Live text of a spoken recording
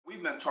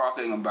we've been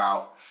talking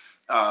about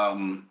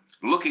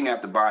looking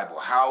at the Bible,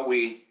 how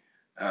we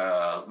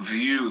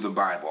view the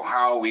Bible,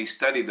 how we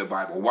study the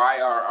Bible.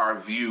 Why are our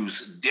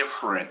views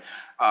different?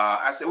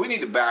 I said we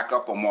need to back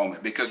up a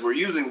moment because we're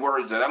using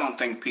words that I don't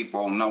think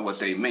people know what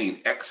they mean.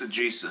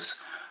 Exegesis.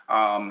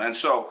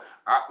 Dr.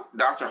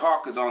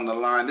 Hawk is on the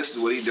line. This is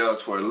what he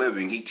does for a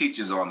living. He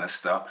teaches on this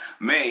stuff.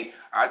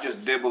 I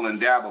just dibble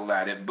and dabble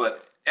at it,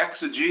 but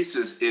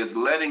exegesis is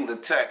letting the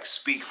text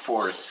speak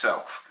for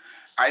itself.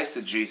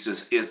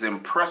 Eisegesis is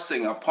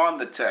impressing upon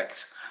the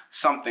text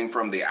something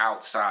from the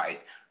outside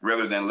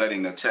rather than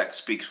letting the text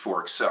speak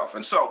for itself.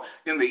 And so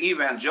in the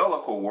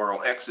evangelical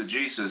world,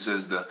 exegesis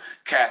is the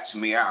cat's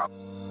meow.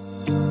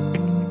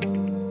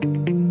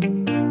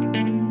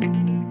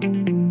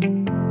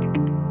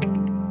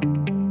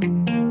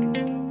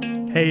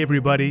 Hey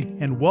everybody,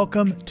 and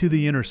welcome to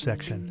The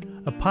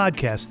Intersection, a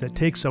podcast that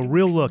takes a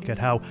real look at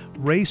how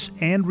race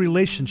and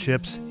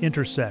relationships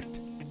intersect.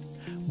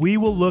 We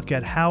will look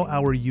at how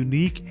our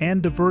unique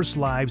and diverse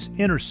lives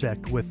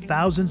intersect with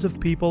thousands of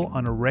people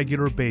on a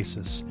regular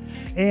basis,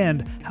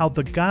 and how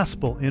the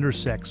gospel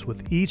intersects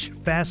with each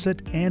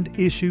facet and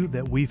issue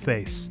that we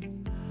face.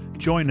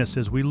 Join us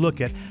as we look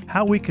at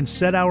how we can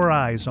set our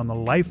eyes on the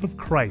life of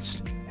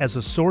Christ as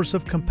a source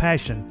of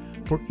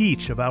compassion for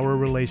each of our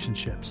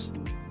relationships.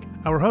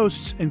 Our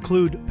hosts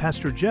include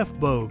Pastor Jeff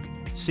Bogue,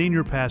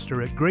 Senior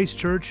Pastor at Grace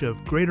Church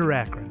of Greater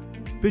Akron,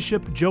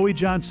 Bishop Joey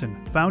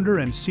Johnson, Founder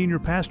and Senior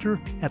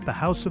Pastor at the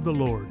House of the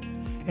Lord,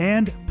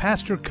 and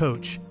Pastor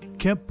Coach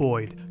Kemp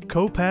Boyd,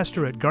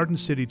 Co-Pastor at Garden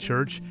City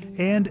Church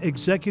and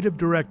Executive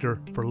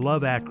Director for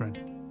Love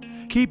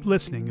Akron. Keep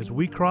listening as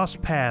we cross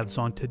paths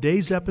on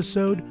today's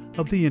episode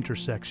of The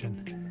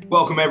Intersection.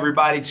 Welcome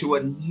everybody to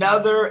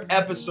another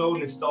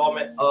episode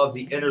installment of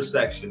The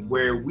Intersection,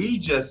 where we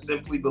just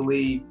simply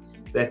believe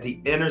that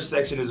The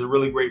Intersection is a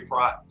really great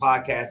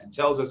podcast. It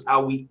tells us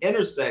how we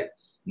intersect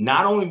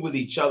not only with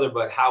each other,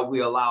 but how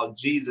we allow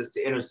Jesus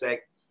to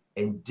intersect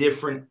in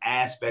different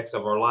aspects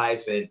of our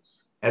life. And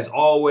as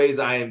always,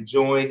 I am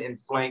joined and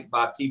flanked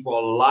by people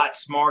a lot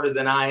smarter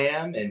than I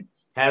am and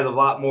has a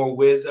lot more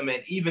wisdom,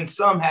 and even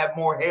some have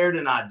more hair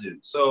than I do.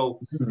 So,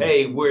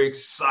 hey, we're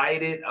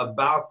excited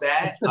about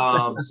that.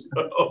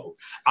 So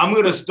I'm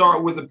going to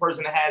start with the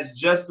person that has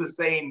just the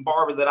same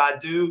barber that I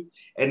do,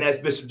 and that's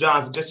Bishop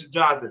Johnson. Bishop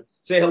Johnson,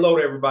 say hello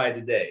to everybody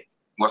today.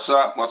 What's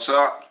up? What's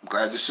up?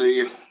 Glad to see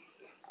you.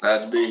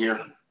 Glad to be here.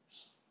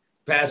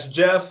 Pastor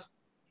Jeff.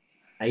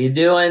 How you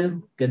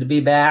doing? Good to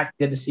be back.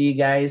 Good to see you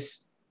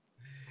guys.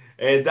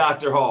 And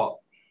Dr. Hawk.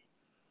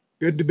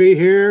 Good to be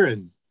here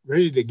and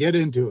ready to get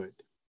into it.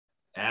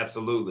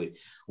 Absolutely.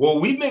 Well,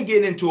 we've been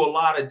getting into a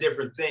lot of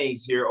different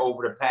things here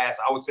over the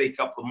past, I would say,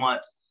 couple of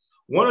months.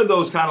 One of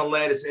those kind of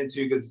led us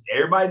into, because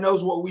everybody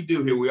knows what we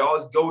do here. We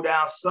always go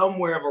down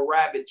somewhere of a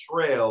rabbit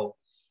trail.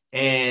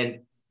 And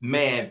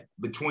man,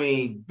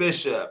 between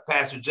Bishop,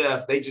 Pastor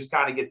Jeff, they just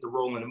kind of get the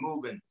rolling and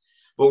moving.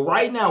 But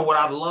right now, what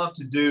I'd love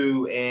to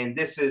do, and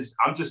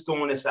I'm just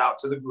throwing this out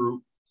to the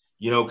group,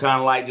 kind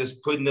of like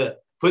just putting the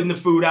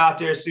food out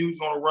there, see who's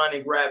going to run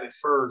and grab it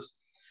first.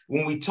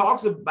 When we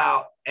talk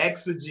about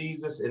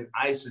exegesis and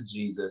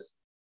eisegesis,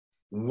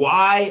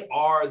 why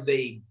are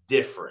they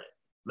different?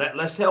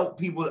 Let's help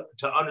people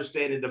to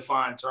understand and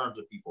define terms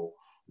of people.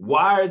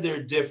 Why are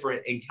they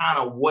different, and kind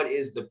of what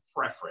is the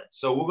preference?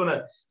 So we're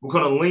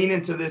gonna lean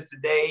into this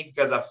today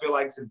because I feel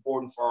like it's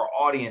important for our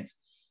audience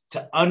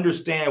to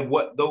understand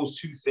what those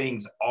two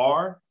things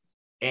are.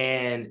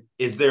 And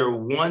is there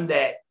one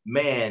that,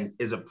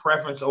 is a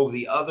preference over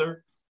the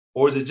other,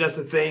 or is it just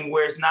a thing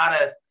where it's not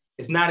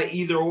an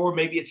either or,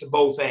 maybe it's a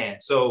both and?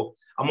 So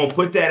I'm going to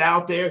put that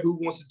out there. Who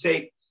wants to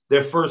take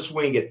their first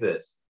swing at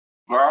this?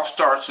 Well, I'll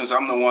start since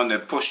I'm the one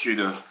that pushed you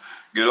to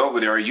get over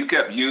there. You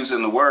kept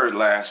using the word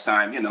last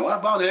time,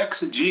 about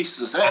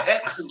exegesis,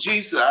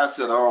 exegesis. I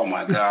said, oh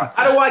my God.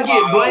 How do I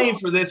get blamed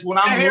for this when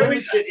I'm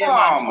limited in my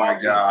talking? Oh my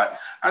God.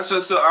 I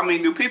said,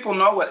 do people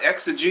know what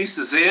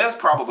exegesis is?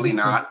 Probably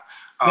not.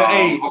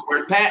 Hey,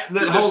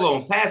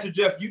 hold on. Pastor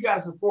Jeff, you got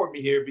to support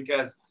me here,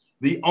 because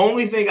the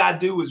only thing I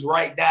do is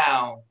write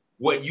down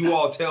what you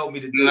all tell me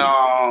to do.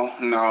 No,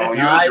 you're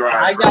a driver.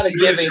 I got to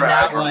give him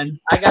that one.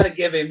 I got to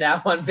give him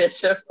that one,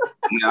 Bishop.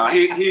 No,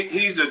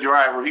 he's a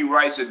driver. He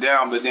writes it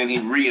down, but then he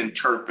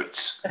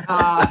reinterprets.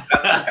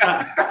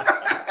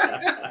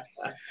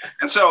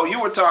 And so you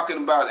were talking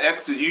about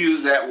you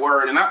used that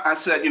word. And I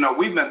said,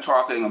 we've been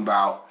talking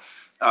about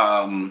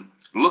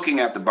looking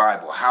at the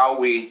Bible, how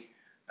we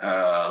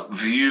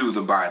view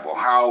the Bible,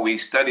 how we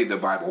study the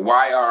Bible.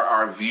 Why are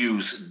our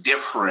views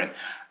different?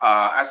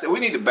 I said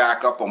we need to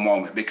back up a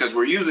moment because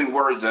we're using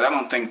words that I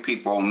don't think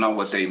people know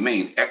what they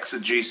mean.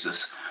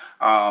 Exegesis.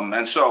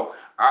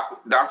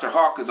 Dr.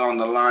 Hawk is on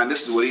the line.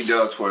 This is what he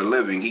does for a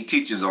living. He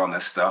teaches on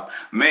this stuff.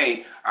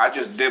 I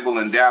just dibble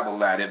and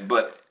dabble at it,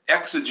 but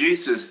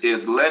exegesis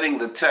is letting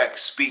the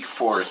text speak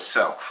for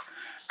itself.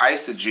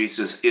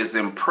 Eisegesis is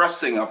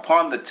impressing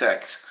upon the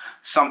text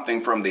something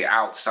from the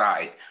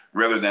outside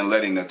rather than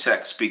letting the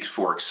text speak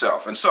for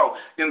itself. And so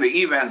in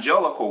the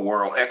evangelical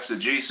world,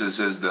 exegesis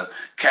is the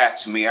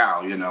cat's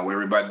meow. You know,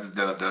 everybody,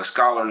 the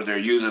scholars, they're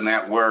using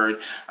that word.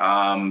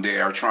 They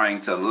are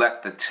trying to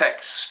let the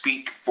text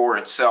speak for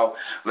itself.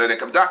 Let it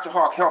come. Dr.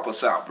 Hawk, help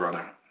us out,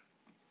 brother.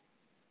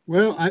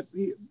 Well,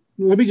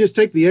 let me just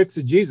take the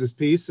exegesis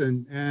piece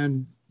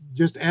and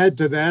just add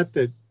to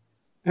that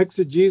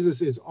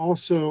exegesis is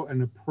also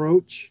an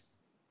approach,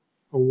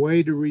 a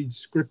way to read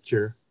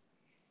scripture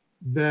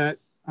that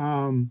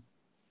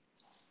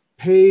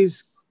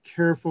pays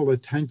careful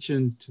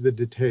attention to the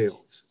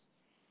details.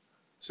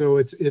 So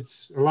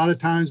it's a lot of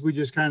times we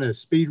just kind of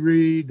speed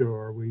read,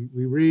 or we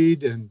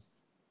read and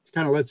it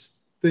kind of lets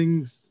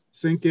things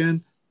sink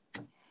in.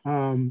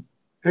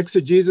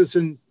 Exegesis,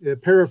 and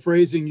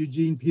paraphrasing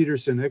Eugene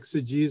Peterson,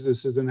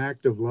 exegesis is an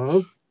act of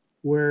love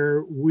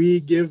where we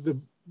give the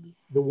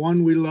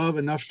one we love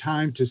enough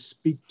time to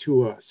speak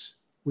to us.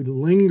 We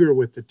linger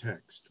with the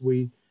text.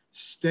 We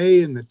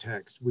stay in the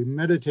text. We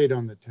meditate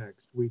on the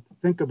text. We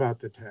think about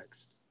the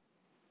text.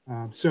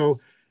 So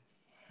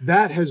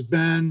that has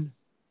been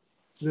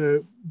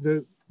the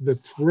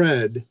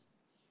thread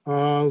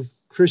of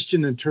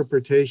Christian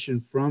interpretation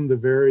from the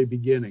very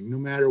beginning. No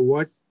matter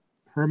what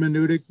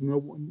hermeneutic,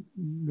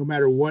 no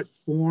matter what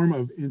form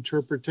of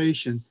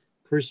interpretation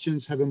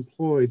Christians have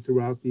employed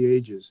throughout the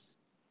ages,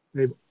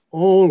 they've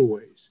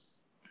always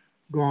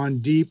gone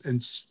deep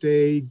and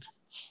stayed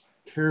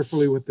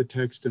carefully with the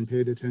text and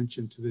paid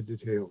attention to the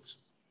details.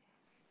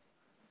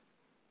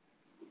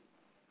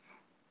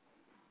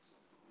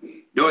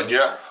 Do it,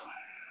 Jeff.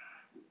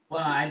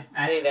 Well, I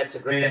think that's a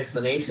great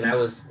explanation. I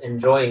was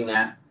enjoying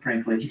that,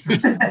 frankly.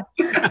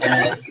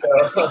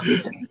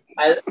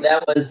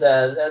 And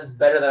so that's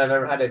better than I've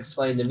ever had to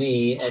explain to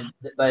me.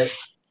 But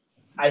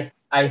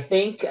I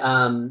think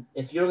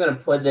if you were going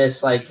to put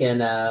this like in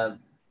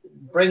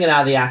bring it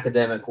out of the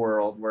academic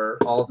world where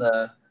all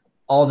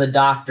the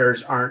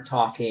doctors aren't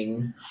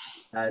talking,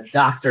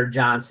 Dr.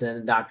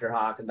 Johnson, Dr.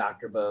 Hawk, and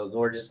Dr. Bogue,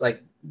 or just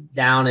like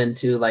down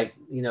into like,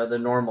 you know, the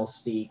normal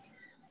speak.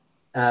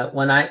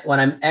 When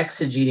I'm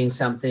exegeting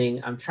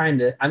something, I'm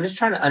just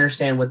trying to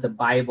understand what the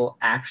Bible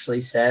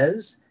actually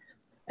says.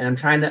 And I'm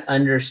trying to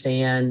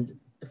understand,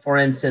 for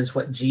instance,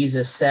 what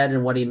Jesus said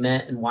and what he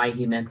meant and why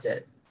he meant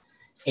it,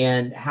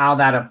 and how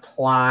that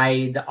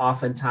applied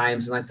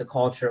oftentimes in like the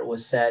culture it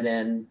was said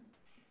in.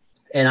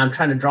 And I'm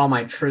trying to draw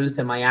my truth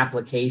and my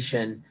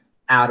application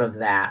out of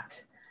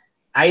that.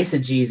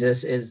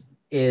 Eisegesis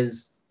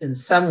is in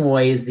some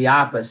ways the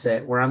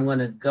opposite, where I'm going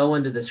to go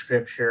into the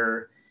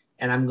scripture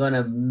and I'm going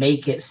to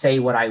make it say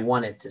what I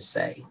want it to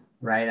say,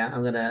 right?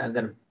 I'm going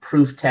to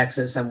proof text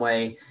it some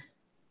way.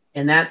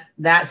 And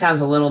that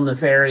sounds a little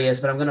nefarious,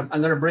 but I'm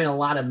going to bring a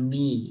lot of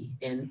me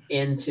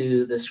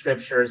into the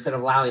scripture instead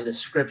of allowing the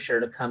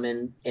scripture to come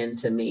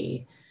into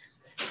me.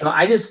 So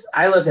I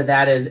look at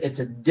that as it's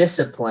a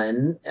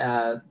discipline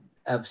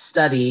of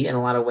study in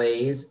a lot of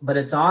ways, but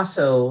it's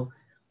also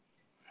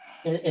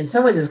in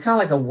some ways, it's kind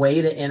of like a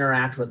way to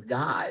interact with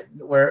God,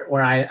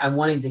 where I'm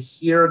wanting to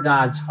hear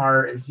God's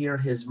heart and hear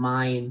his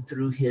mind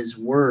through his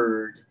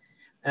word.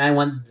 And I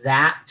want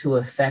that to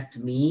affect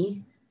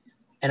me.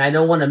 And I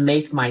don't want to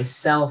make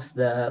myself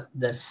the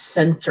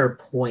center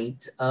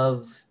point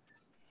of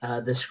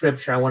the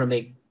scripture. I want to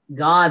make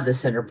God the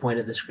center point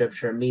of the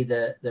scripture and me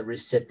the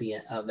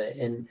recipient of it.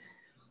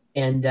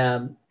 And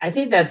I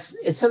think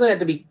it's something I have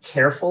to be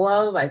careful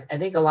of. I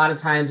think a lot of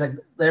times, like,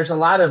 there's a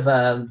lot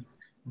of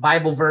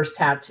Bible verse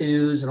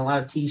tattoos and a lot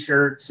of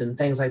T-shirts and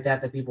things like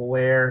that people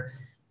wear.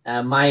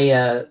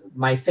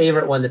 My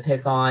favorite one to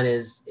pick on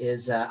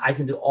is I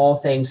can do all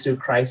things through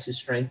Christ who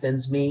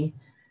strengthens me.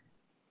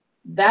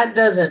 That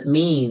doesn't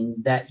mean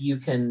that you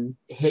can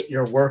hit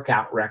your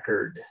workout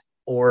record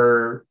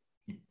or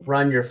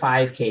run your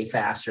 5K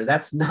faster.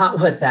 That's not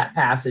what that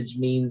passage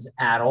means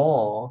at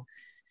all.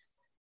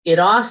 It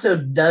also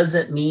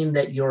doesn't mean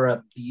that you're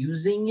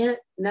abusing it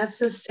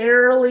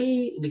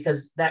necessarily,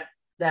 because that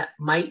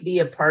might be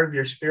a part of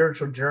your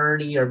spiritual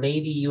journey, or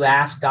maybe you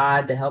ask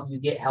God to help you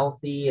get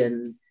healthy,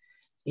 and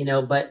you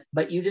know,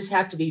 but you just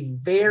have to be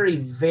very,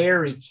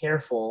 very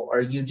careful,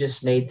 or you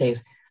just made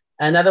things.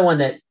 Another one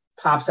that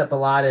pops up a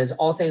lot is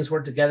all things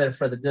work together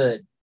for the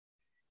good.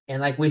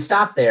 And like we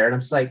stop there, and I'm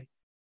just like,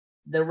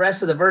 the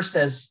rest of the verse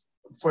says,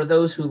 for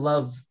those who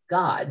love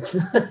God.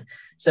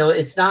 So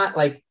it's not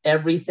like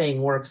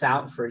everything works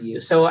out for you.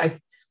 So I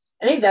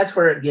think that's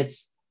where it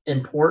gets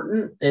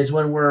important, is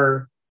when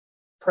we're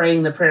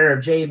praying the prayer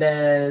of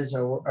Jabez,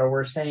 or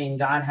we're saying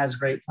God has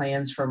great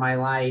plans for my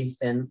life,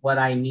 and what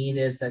I mean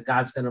is that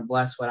God's going to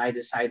bless what I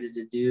decided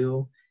to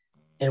do.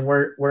 And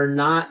we're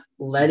not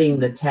letting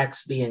the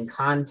text be in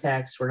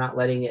context. We're not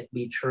letting it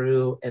be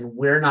true. And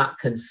we're not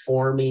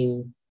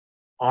conforming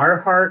our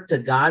heart to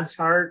God's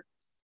heart.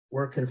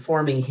 We're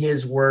conforming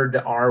his word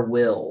to our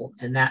will.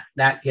 And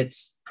that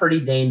gets pretty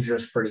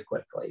dangerous pretty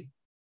quickly.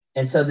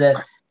 And so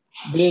that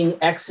being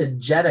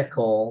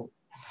exegetical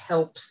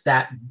helps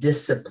that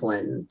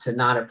discipline to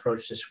not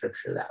approach the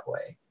scripture that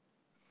way.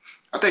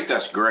 I think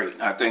that's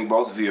great. I think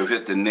both of you have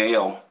hit the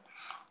nail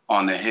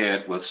on the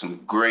head with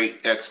some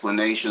great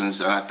explanations.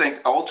 And I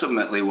think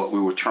ultimately what we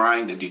were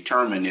trying to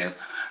determine is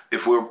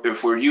if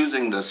we're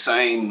using the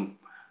same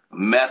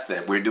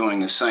method, we're doing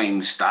the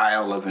same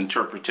style of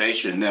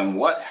interpretation, then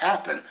what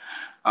happened?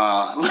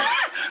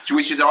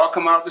 We should all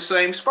come out the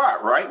same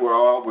spot, right? We're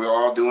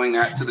all doing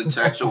that to the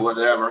text or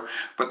whatever.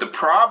 But the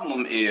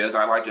problem is,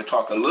 I'd like to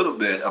talk a little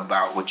bit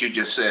about what you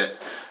just said,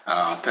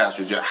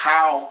 Pastor Jeff,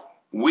 how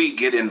we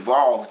get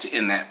involved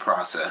in that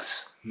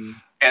process. Mm-hmm.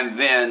 And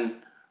then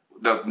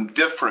the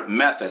different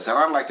methods. And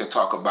I'd like to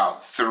talk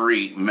about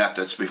 3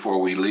 methods before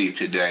we leave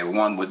today.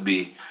 One would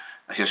be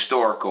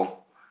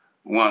historical,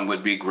 one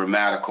would be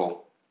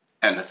grammatical,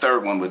 and the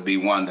third one would be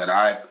one that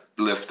I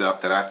lift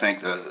up that I think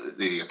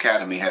the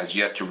Academy has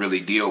yet to really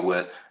deal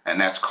with,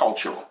 and that's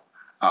cultural.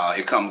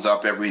 It comes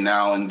up every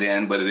now and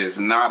then, but it is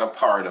not a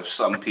part of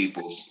some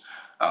people's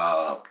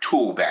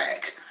tool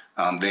bag.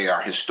 They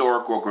are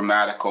historical,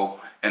 grammatical,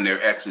 and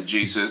they're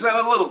exegesis, and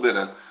a little bit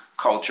of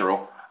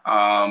cultural.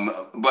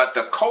 But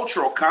the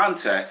cultural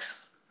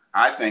context,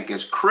 I think,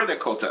 is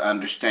critical to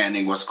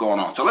understanding what's going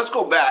on. So let's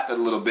go back a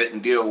little bit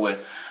and deal with.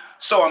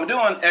 So I'm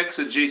doing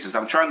exegesis.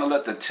 I'm trying to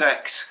let the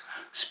text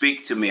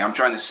speak to me. I'm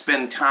trying to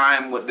spend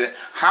time with it.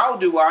 How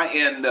do I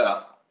end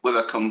up with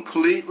a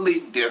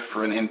completely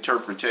different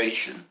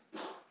interpretation?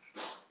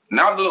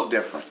 Not a little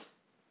different,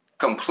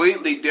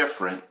 completely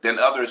different than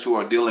others who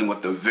are dealing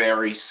with the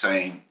very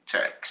same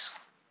text?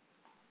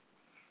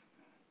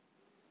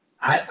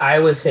 I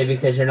would say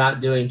because you're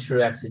not doing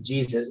true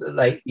exegesis,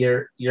 like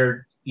you're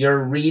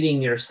reading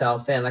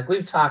yourself in. Like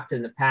we've talked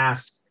in the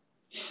past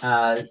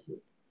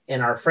in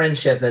our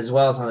friendship as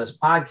well as on this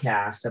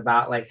podcast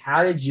about like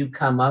how did you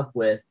come up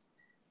with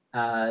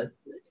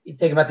you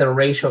think about the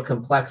racial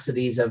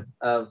complexities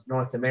of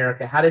North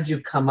America. How did you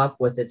come up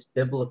with it's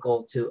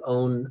biblical to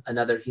own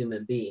another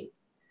human being?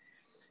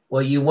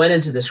 Well, you went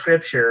into the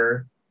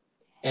scripture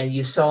and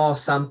you saw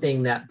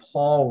something that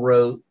Paul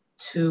wrote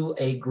to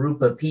a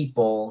group of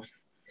people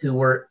who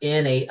were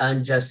in an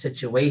unjust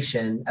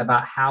situation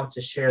about how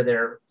to share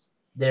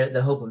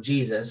the hope of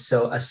Jesus.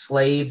 So a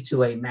slave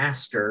to a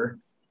master.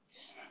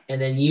 And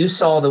then you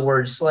saw the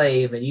word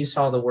slave and you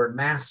saw the word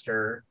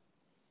master.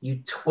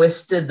 You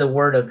twisted the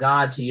word of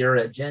God to your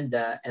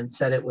agenda and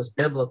said it was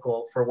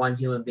biblical for one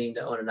human being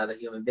to own another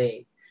human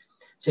being.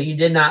 So you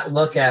did not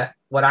look at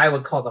what I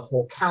would call the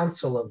whole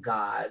counsel of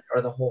God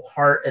or the whole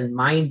heart and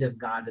mind of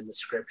God in the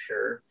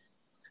scripture.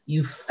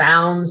 You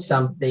found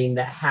something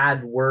that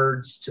had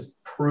words to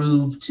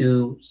prove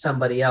to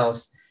somebody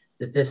else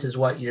that this is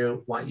what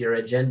you want your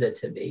agenda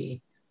to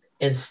be,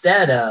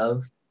 instead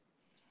of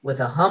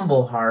with a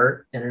humble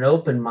heart and an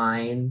open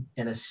mind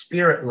and a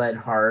spirit-led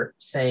heart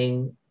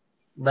saying,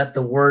 let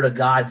the word of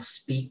God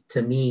speak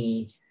to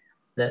me,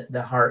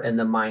 the heart and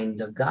the mind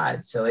of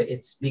God. So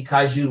it's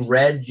because you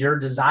read your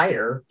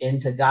desire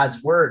into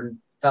God's word and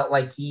felt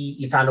like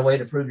you found a way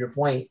to prove your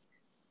point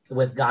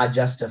with God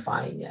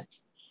justifying it.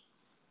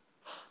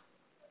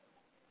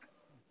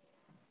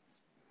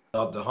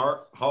 Of the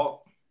heart.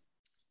 Well,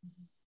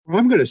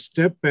 I'm going to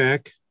step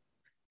back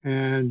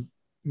and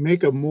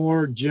make a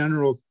more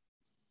general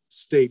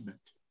statement.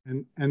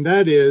 And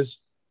that is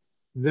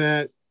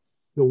that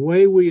the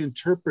way we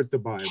interpret the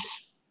Bible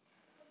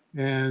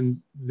and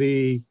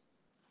the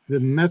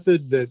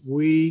method that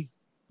we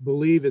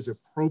believe is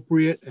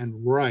appropriate and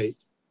right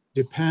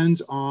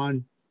depends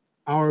on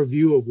our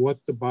view of what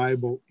the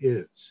Bible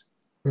is.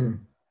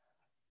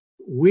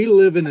 We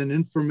live in an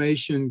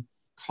information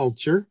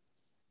culture.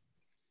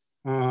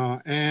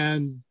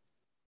 And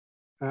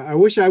I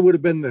wish I would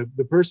have been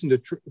the person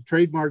to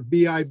trademark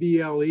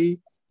BIBLE,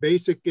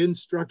 basic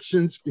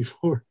instructions,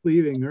 before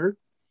leaving Earth.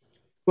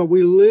 But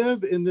we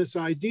live in this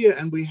idea,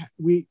 and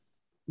we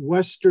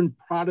Western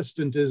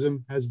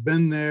Protestantism has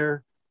been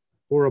there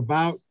for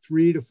about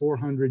 300 to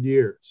 400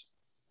 years.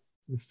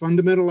 The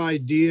fundamental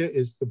idea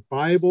is the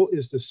Bible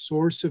is the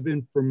source of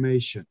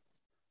information.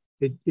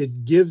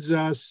 It gives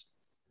us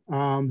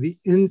the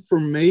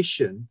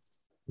information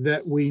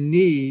that we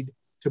need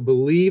to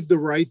believe the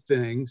right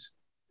things,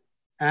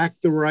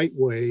 act the right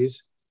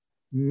ways,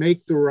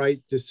 make the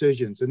right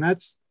decisions. And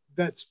that's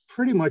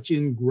pretty much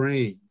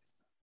ingrained.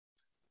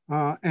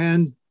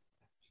 And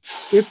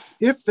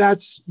if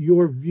that's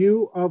your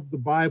view of the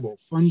Bible,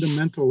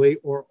 fundamentally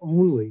or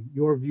only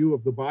your view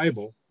of the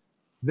Bible,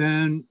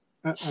 then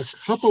a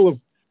couple of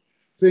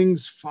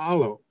things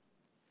follow.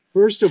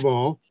 First of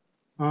all,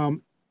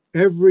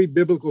 every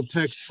biblical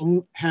text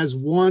has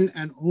one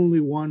and only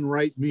one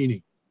right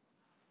meaning,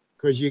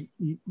 because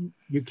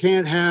you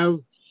can't have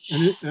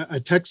a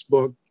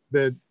textbook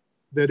that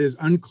is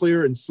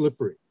unclear and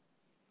slippery.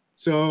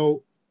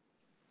 So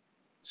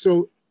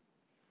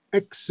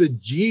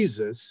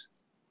exegesis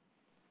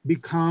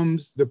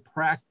becomes the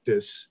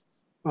practice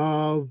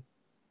of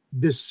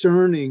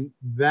discerning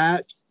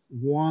that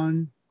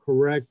one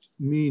correct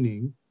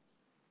meaning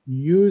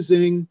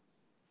using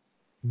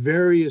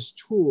various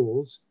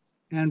tools,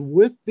 and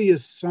with the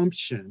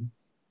assumption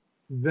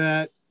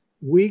that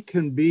we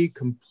can be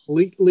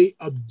completely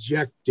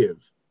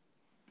objective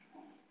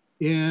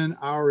in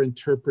our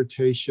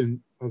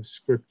interpretation of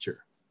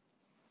Scripture.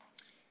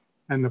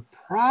 And the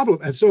problem,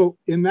 and so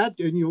in that,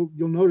 and you'll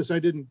notice I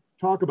didn't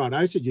talk about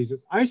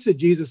eisegesis.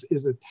 Eisegesis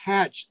is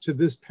attached to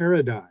this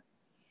paradigm.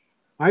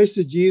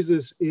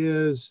 Eisegesis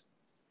is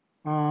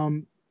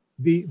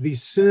the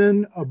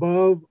sin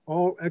above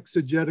all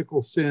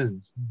exegetical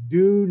sins.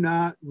 Do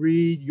not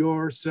read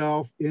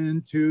yourself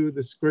into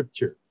the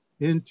Scripture,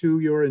 into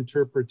your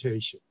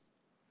interpretation,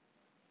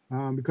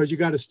 because you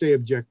got to stay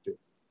objective.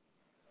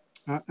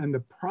 And the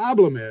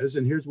problem is,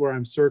 and here's where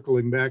I'm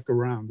circling back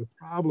around, the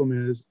problem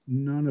is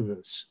none of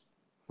us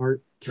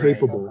are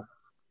capable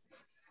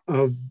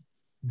of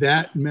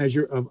that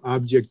measure of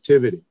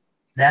objectivity.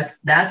 That's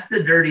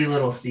the dirty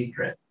little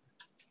secret.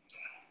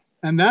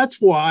 And that's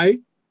why,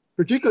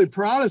 particularly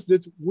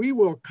Protestants, we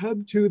will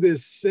come to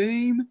this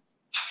same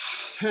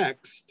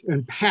text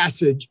and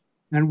passage,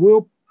 and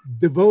we'll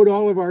devote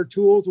all of our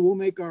tools, we'll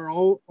make our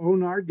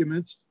own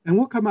arguments, and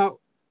we'll come out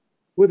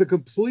with a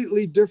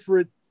completely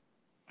different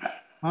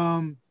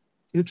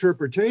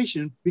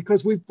interpretation,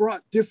 because we've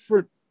brought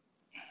different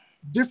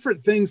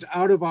things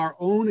out of our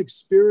own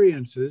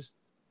experiences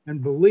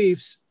and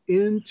beliefs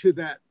into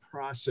that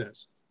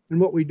process. And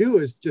what we do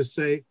is just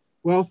say,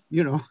 well,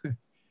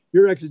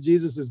 your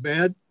exegesis is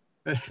bad,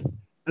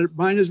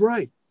 mine is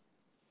right.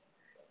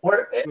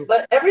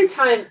 But every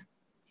time,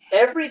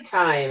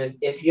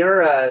 if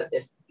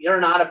you're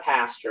not a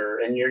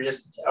pastor and you're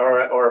just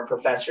or a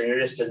professor and you're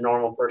just a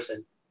normal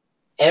person,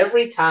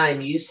 every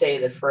time you say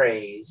the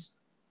phrase,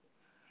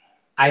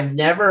 I've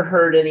never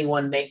heard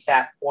anyone make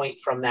that point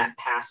from that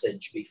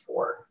passage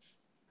before.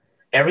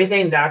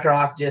 Everything Dr.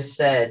 Hawk just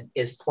said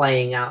is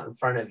playing out in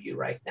front of you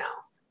right now.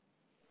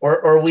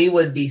 Or we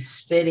would be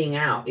spitting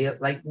out.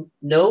 Like,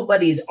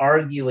 nobody's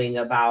arguing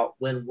about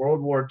when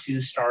World War II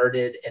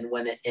started and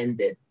when it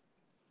ended.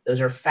 Those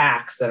are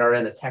facts that are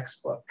in a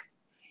textbook.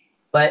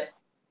 But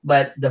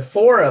the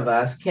four of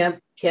us,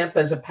 Kemp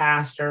as a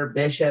pastor,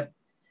 Bishop,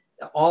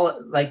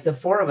 the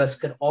four of us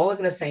could all look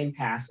at the same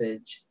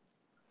passage,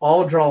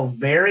 all draw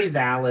very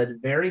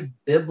valid, very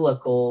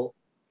biblical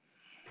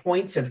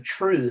points of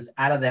truth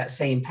out of that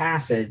same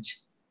passage,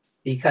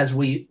 because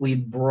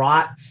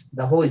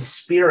the Holy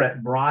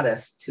Spirit brought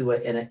us to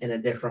it in a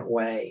different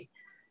way.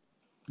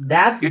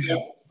 That's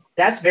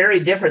very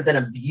different than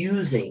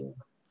abusing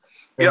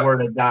the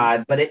Word of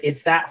God, but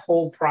it's that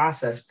whole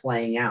process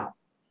playing out.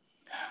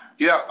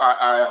 Yeah,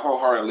 I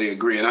wholeheartedly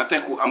agree. And I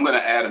think I'm going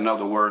to add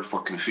another word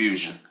for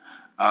confusion.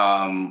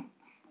 I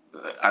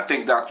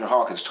think Dr.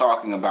 Hawk is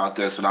talking about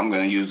this, and I'm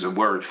going to use the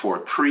word for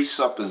it,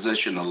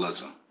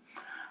 presuppositionalism.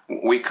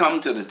 We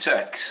come to the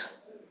text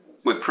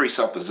with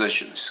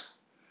presuppositions.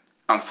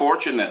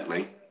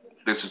 Unfortunately,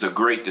 this is a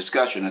great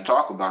discussion to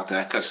talk about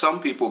that, because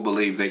some people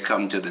believe they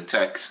come to the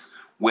text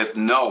with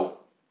no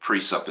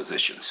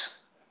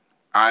presuppositions.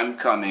 I'm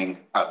coming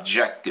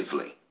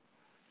objectively.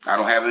 I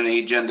don't have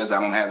any agendas. I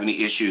don't have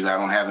any issues. I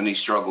don't have any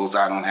struggles.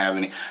 I don't have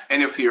any.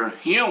 And if you're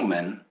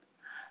human,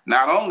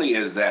 not only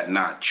is that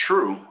not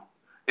true,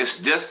 it's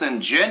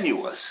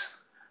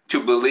disingenuous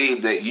to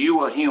believe that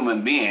you, a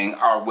human being,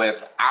 are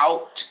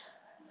without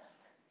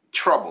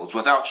troubles,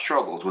 without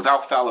struggles,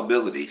 without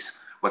fallibilities,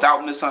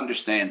 without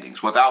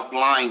misunderstandings, without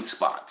blind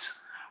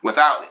spots,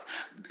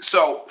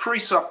 So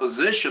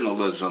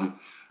presuppositionalism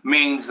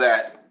means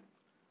that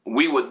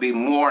we would be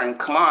more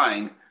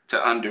inclined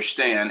to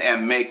understand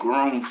and make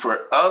room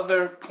for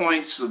other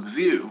points of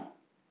view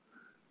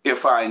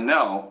if I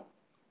know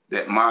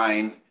that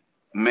mine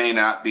may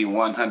not be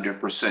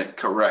 100%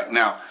 correct.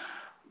 Now,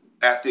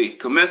 at the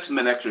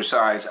commencement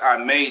exercise, I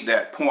made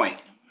that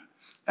point.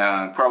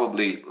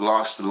 Probably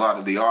lost a lot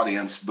of the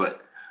audience,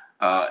 but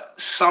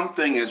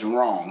something is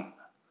wrong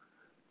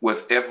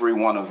with every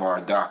one of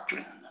our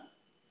doctrine,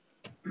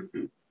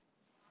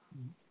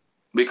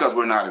 because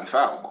we're not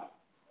infallible.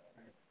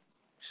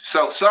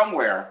 So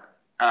somewhere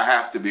I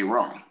have to be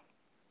wrong.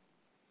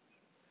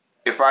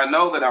 If I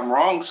know that I'm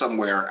wrong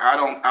somewhere,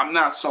 I'm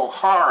not so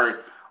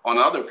hard on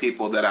other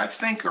people that I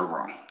think are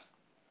wrong.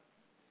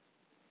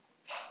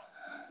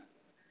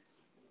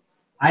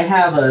 I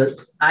have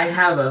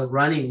a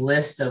running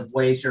list of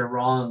ways you're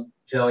wrong,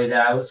 Joey,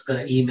 that I was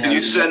going to email. Can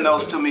you send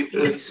those to me,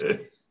 please?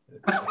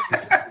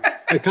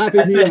 I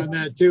copied me on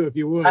that too, if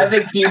you would. I've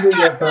been keeping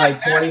it for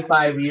like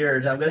 25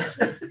 years. I'm gonna.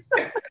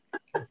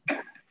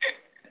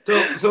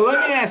 So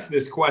let me ask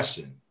this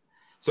question.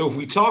 So if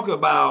we talk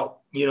about,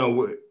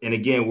 and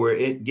again, we're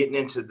getting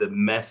into the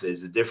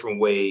methods, the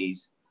different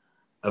ways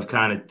of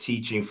kind of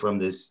teaching from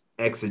this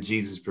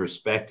exegesis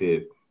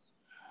perspective.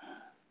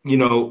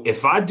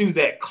 If I do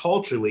that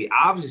culturally,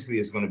 obviously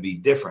it's going to be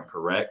different,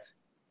 correct?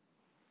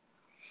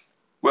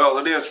 Well,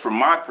 it is from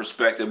my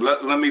perspective.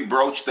 Let me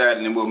broach that,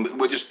 and then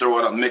we'll just throw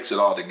it up, mix it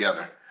all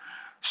together.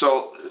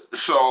 So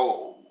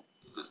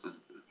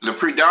the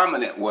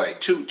predominant way,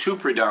 two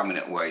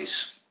predominant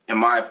ways, in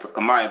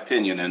my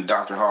opinion, and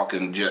Dr. Hawk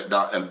and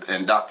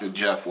Dr.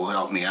 Jeff will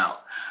help me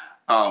out,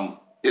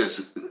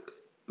 is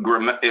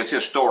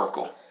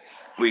historical.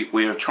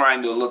 We are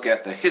trying to look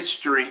at the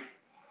history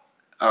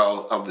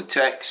of the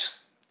text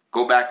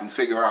go back and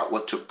figure out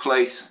what took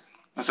place.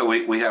 And so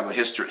we have a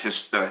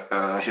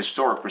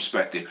historic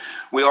perspective.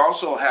 We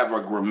also have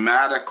a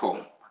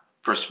grammatical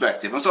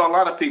perspective. And so a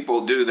lot of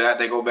people do that.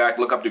 They go back,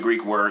 look up the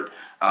Greek word.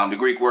 The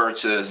Greek word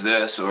says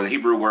this, or the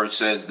Hebrew word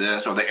says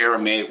this, or the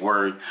Aramaic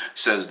word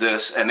says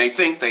this, and they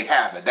think they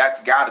have it.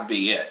 That's got to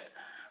be it,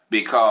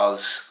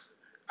 because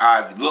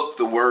I've looked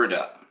the word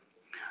up.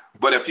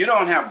 But if you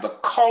don't have the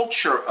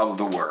culture of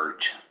the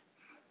word,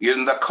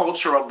 in the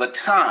culture of the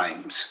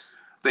times,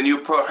 then you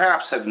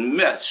perhaps have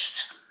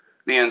missed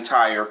the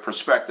entire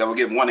perspective. I'll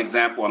give one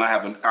example, and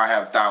I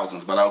have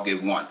thousands, but I'll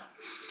give one.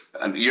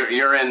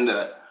 You're in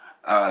the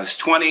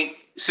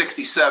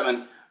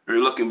 2067. You're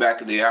looking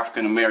back at the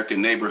African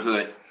American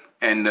neighborhood,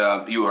 and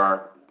you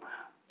are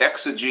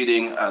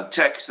exegeting a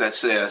text that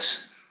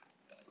says,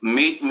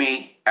 "Meet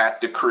me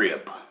at the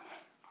crib."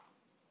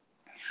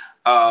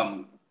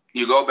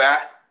 You go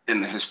back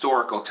in the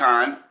historical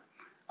time.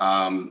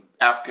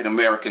 African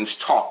Americans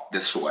talked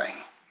this way.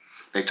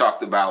 They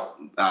talked about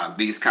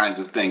these kinds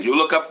of things. You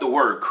look up the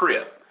word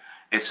crib,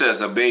 it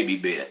says a baby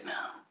bed.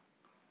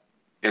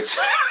 It's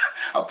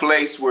a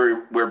place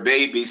where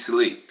babies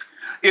sleep.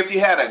 If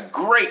you had a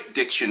great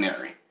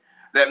dictionary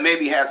that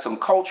maybe had some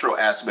cultural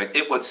aspect,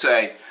 it would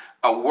say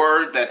a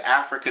word that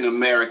African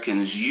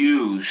Americans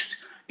used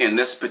in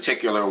this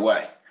particular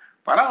way.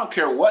 But I don't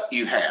care what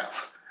you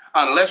have,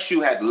 unless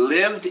you had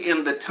lived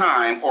in the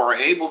time or are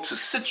able to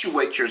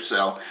situate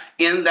yourself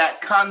in that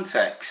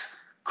context.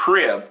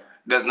 Crib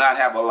does not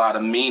have a lot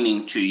of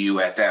meaning to you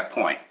at that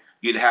point.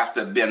 You'd have to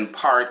have been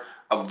part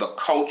of the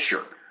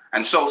culture.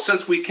 And so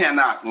since we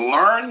cannot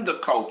learn the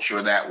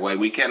culture that way,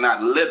 we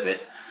cannot live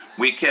it,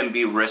 we can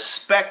be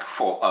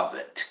respectful of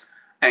it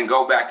and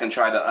go back and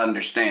try to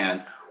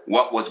understand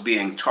what was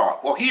being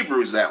taught. Well,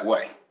 Hebrew's that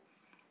way.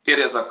 It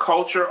is a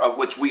culture of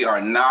which we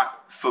are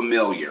not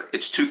familiar.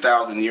 It's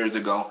 2,000 years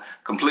ago,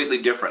 completely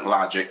different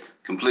logic,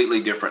 completely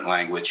different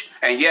language.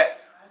 And yet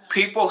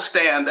people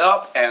stand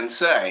up and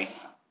say,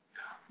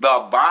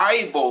 the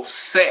Bible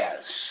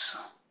says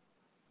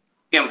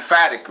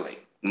emphatically,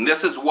 and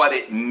this is what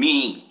it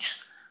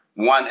means.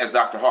 One, as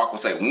Dr. Hawk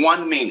would say,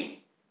 one meaning.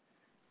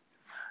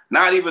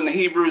 Not even the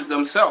Hebrews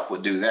themselves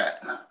would do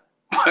that.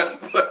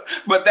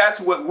 But that's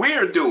what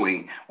we're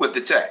doing with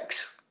the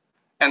text.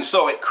 And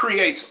so it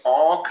creates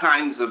all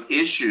kinds of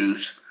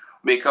issues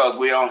because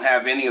we don't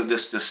have any of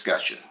this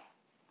discussion.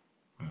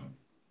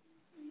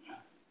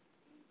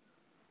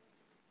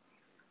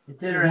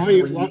 It's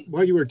interesting.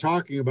 While you were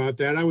talking about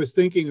that, I was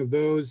thinking of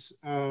those.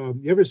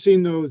 You ever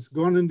seen those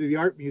going into the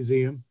art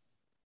museum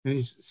and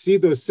you see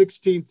those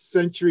 16th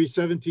century,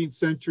 17th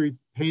century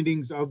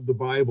paintings of the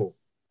Bible?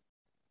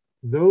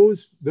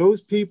 Those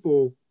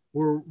people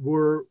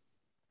were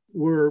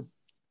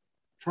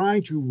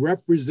trying to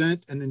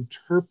represent and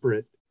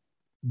interpret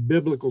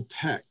biblical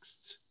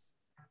texts,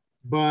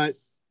 but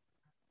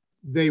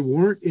they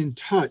weren't in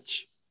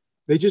touch.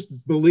 They just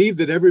believed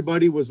that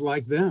everybody was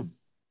like them.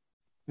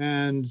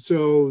 And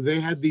so they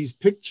had these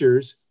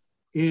pictures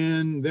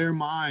in their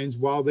minds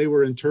while they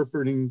were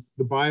interpreting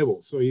the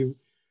Bible. So you've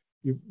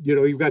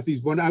got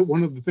these,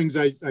 one of the things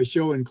I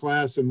show in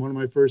class in one of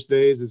my first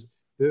days is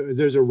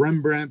there's a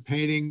Rembrandt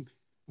painting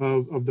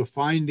of the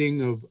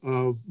finding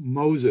of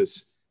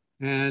Moses.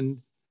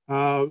 And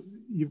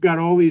you've got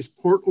all these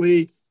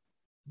portly,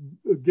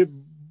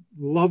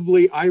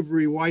 lovely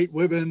ivory white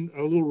women,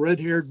 a little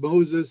red-haired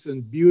Moses,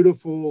 and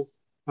beautiful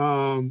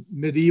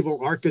medieval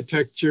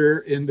architecture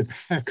in the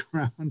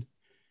background.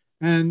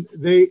 And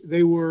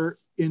they were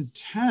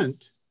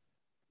intent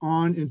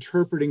on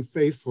interpreting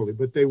faithfully,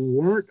 but they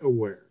weren't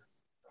aware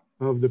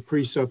of the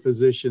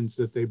presuppositions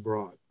that they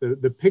brought,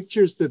 the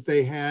pictures that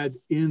they had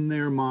in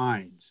their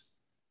minds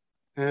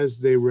as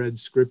they read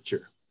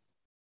scripture.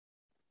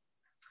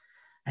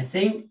 I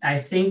think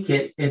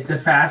it's a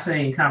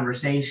fascinating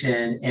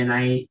conversation, and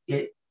I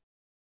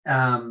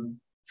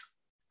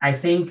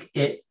think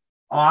it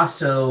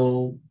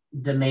also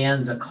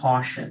demands a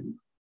caution,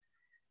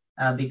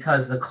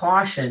 because the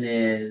caution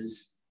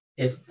is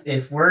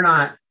if we're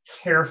not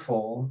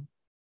careful,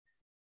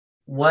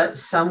 what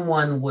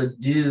someone would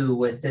do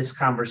with this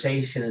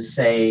conversation is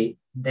say,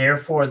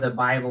 therefore the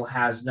Bible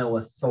has no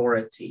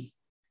authority.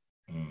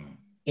 Mm.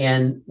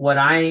 And what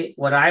I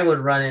would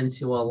run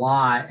into a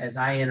lot as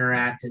I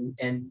interact,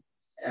 and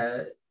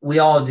we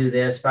all do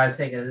this, but I was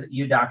thinking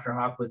you, Dr.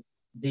 Hawk, with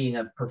being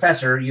a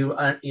professor, you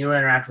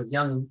interact with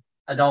young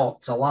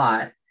adults a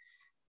lot,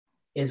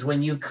 is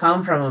when you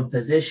come from a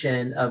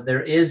position of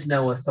there is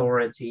no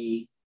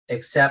authority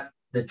except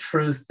the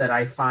truth that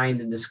I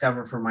find and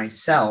discover for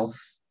myself.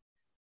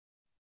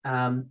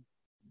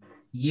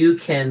 You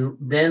can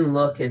then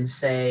look and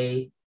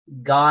say,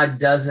 God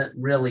doesn't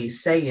really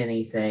say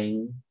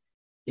anything,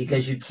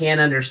 because you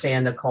can't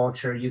understand the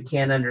culture, you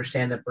can't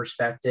understand the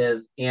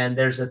perspective, and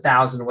there's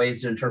 1,000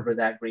 ways to interpret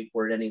that Greek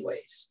word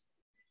anyways.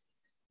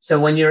 So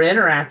when you're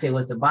interacting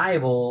with the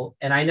Bible,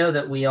 and I know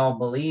that we all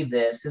believe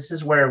this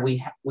is where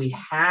we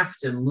have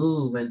to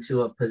move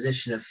into a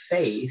position of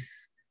faith,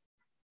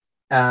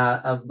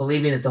 of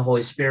believing that the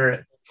Holy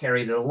Spirit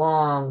carried it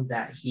along,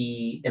 that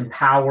he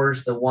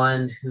empowers the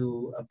one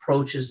who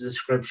approaches the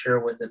scripture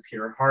with a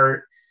pure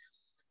heart,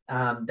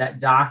 that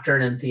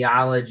doctrine and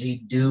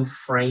theology do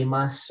frame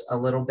us a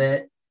little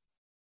bit.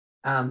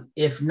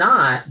 If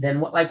not, then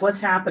what's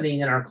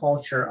happening in our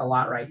culture a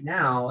lot right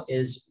now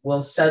is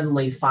we'll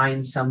suddenly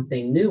find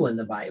something new in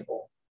the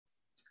Bible.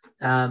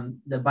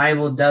 The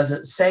Bible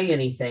doesn't say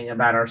anything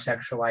about our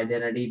sexual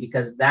identity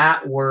because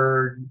that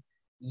word,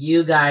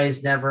 you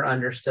guys never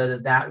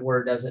understood that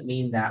word doesn't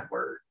mean that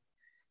word.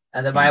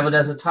 The Bible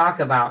doesn't talk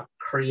about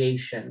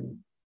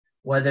creation,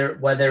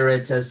 whether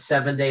it's a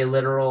 7-day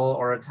literal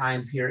or a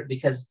time period,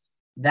 because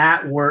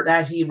that word,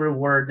 that Hebrew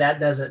word, that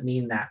doesn't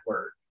mean that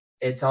word.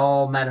 It's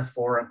all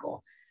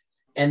metaphorical.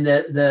 And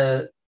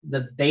the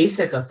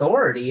basic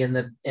authority and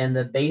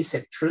the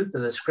basic truth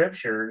of the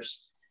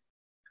scriptures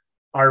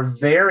are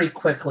very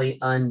quickly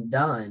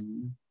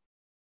undone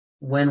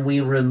when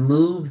we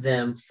remove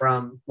them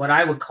from what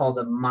I would call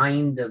the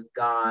mind of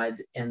God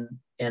and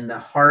the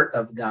heart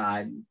of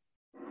God.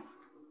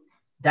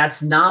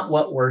 That's not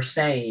what we're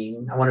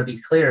saying. I want to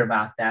be clear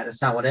about that.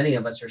 It's not what any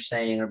of us are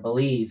saying or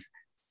believe.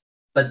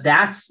 But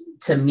that's,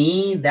 to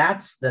me,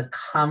 that's the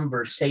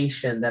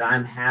conversation that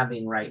I'm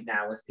having right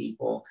now with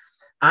people.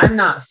 I'm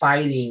not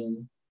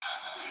fighting.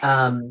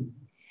 In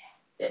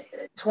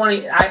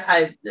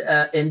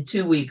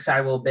 2 weeks,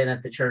 I will have been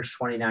at the church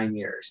 29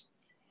 years.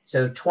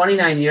 So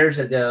 29 years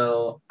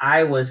ago,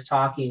 I was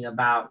talking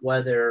about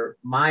whether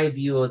my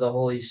view of the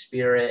Holy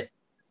Spirit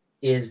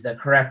is the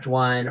correct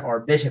one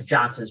or Bishop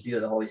Johnson's view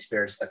of the Holy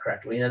Spirit is the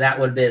correct one. That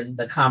would have been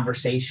the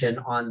conversation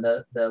on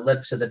the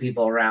lips of the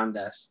people around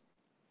us.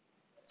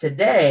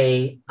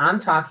 Today, I'm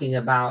talking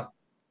about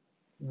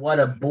what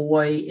a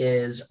boy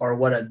is or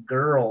what a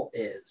girl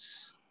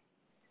is.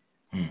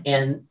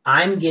 And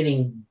I'm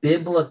getting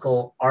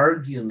biblical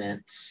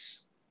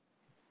arguments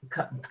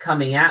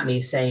coming at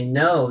me saying,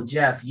 no,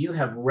 Jeff, you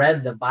have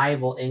read the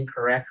Bible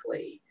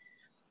incorrectly.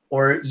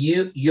 Or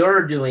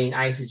you're doing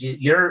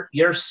eisegesis.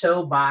 You're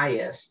so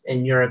biased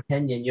in your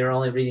opinion. You're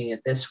only reading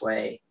it this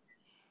way.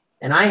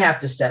 And I have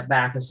to step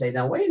back and say,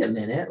 now, wait a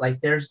minute.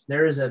 Like there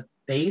is a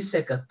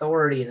basic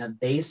authority and a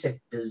basic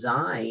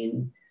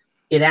design.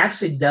 It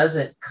actually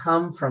doesn't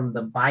come from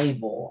the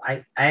Bible.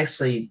 I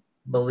actually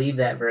believe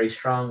that very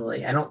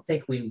strongly. I don't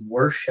think we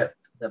worship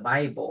the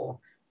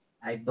Bible.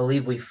 I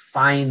believe we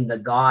find the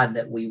God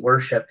that we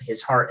worship,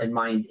 his heart and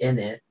mind in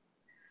it.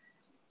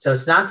 So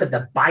it's not that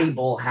the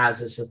Bible has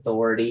this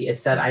authority.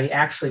 It's that I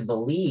actually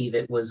believe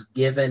it was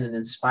given and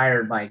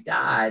inspired by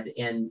God,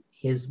 and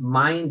his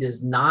mind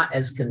is not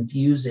as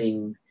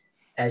confusing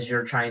as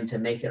you're trying to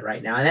make it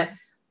right now. And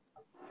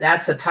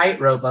that's a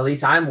tightrope, at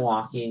least I'm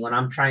walking when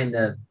I'm trying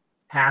to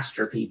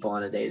pastor people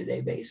on a day-to-day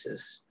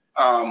basis.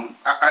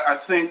 I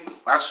think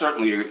I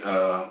certainly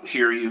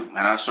hear you, and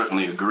I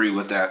certainly agree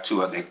with that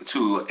to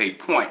a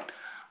point.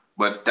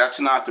 But that's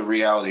not the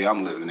reality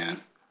I'm living in.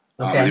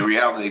 Okay. The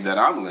reality that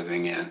I'm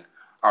living in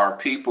are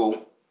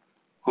people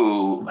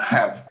who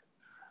have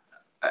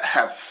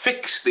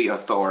fixed the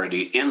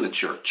authority in the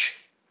church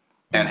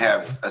and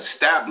have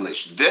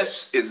established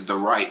this is the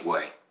right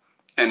way.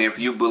 And if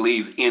you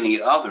believe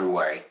any other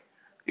way,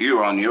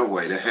 you're on your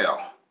way to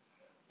hell.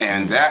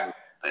 And that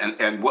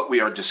and what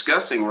we are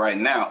discussing right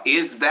now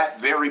is that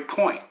very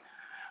point,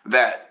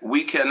 that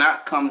we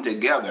cannot come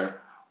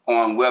together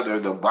on whether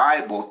the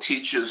Bible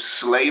teaches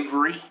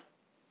slavery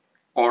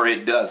or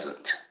it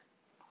doesn't.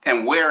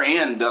 And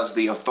wherein does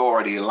the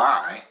authority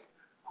lie?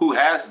 Who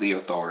has the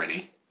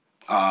authority?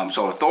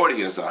 So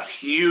authority is a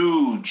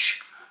huge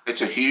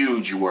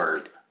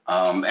word.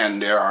 And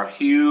there are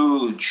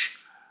huge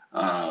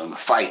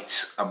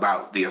fights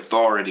about the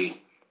authority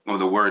of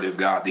the word of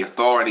God, the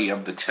authority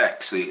of the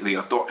text, the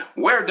authority.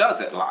 Where does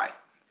it lie?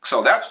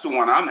 So that's the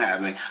one I'm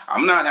having.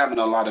 I'm not having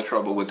a lot of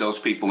trouble with those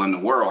people in the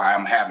world. I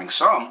am having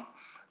some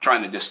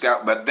trying to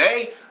discuss, but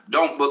they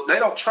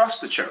don't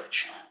trust the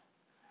church.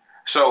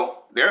 So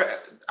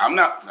I'm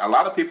not, a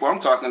lot of people I'm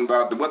talking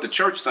about, what the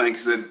church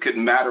thinks that could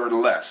matter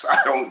less.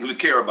 I don't really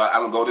care about, I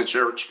don't go to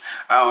church.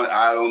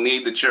 I don't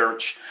need the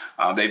church.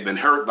 They've been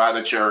hurt by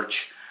the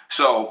church.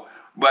 So,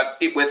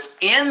 but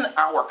within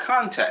our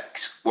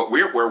context,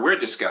 where we're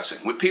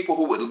discussing with people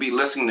who would be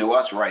listening to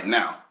us right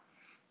now,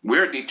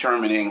 we're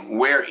determining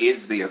where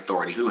is the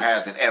authority, who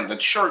has it, and the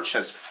church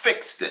has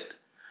fixed it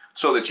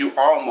so that you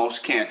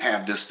almost can't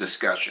have this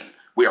discussion.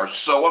 We are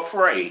so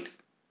afraid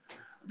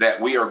that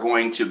we are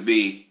going to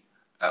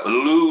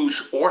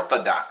lose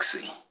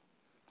orthodoxy.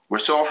 We're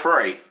so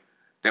afraid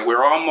that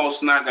we're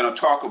almost not going to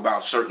talk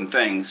about certain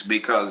things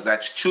because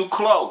that's too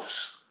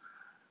close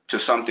to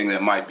something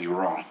that might be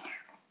wrong.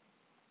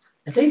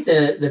 I think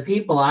the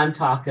people I'm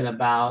talking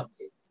about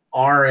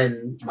are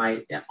in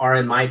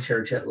my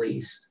church, at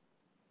least,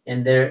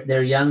 and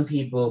they're young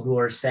people who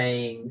are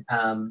saying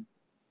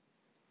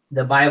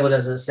the Bible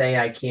doesn't say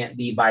I can't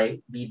be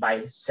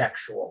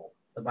bisexual.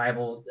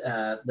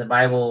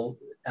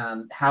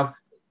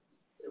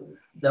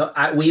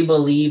 We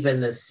believe in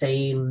the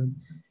same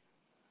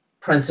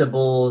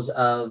principles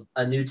of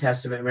a New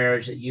Testament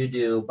marriage that you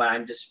do, but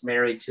I'm just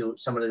married to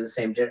someone of the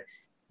same gender.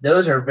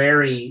 those are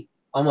very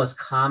almost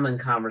common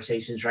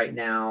conversations right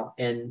now,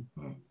 and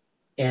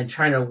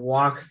trying to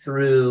walk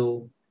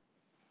through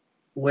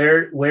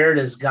where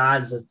does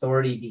God's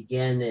authority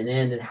begin and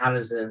end, and how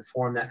does it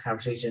inform that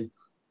conversation.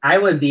 I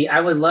would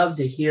love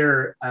to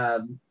hear,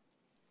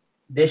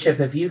 Bishop,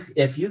 if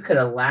you could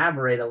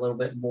elaborate a little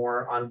bit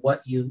more on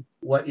what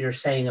you're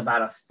saying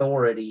about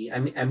authority.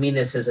 I mean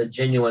this is a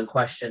genuine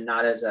question,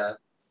 not as a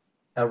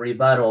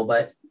rebuttal,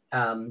 but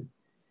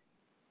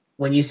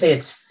when you say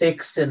it's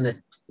fixed in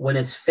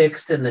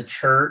the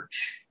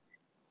church,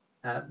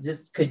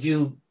 just could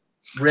you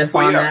riff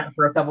on that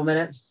for a couple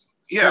minutes?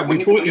 Yeah.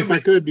 Before you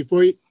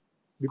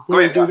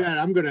do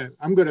that,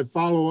 I'm gonna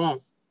follow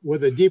up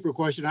with a deeper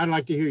question I'd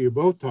like to hear you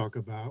both talk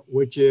about,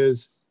 which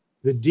is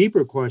the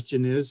deeper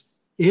question is,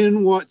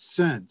 in what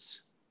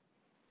sense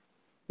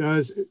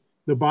does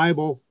the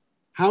Bible,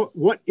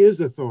 what is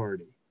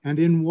authority? And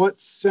in what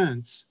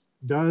sense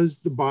is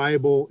the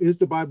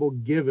Bible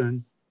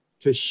given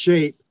to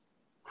shape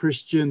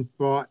Christian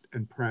thought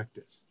and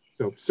practice?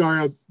 So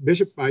sorry,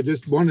 Bishop, I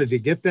just wanted to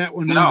get that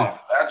one in there. No,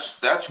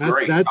 that's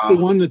great. That's the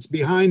one that's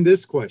behind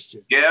this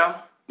question.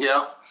 Yeah.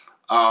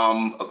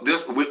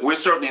 We're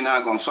certainly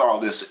not going to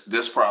solve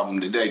this problem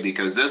today,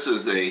 because this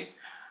is a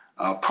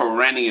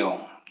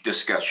perennial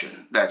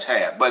discussion that's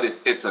had. But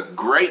it's a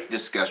great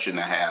discussion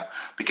to have,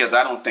 because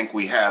I don't think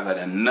we have it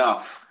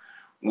enough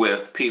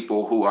with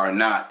people who are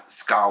not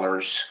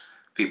scholars,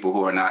 people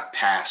who are not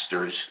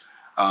pastors.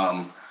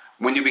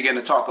 When you begin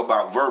to talk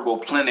about verbal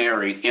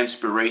plenary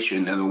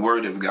inspiration, and the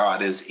word of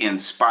God is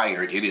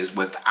inspired, it is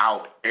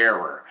without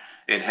error.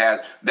 You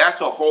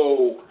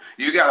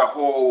got a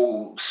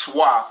whole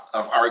swath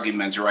of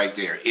arguments right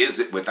there. Is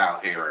it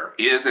without error?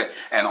 Is it?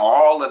 And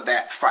all of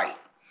that fight.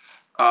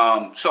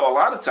 So a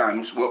lot of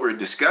times what we're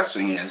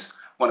discussing is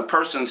when a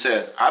person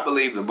says, I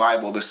believe the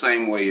Bible the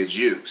same way as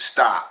you,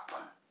 stop.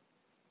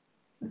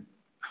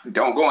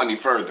 Don't go any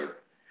further,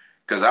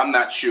 because I'm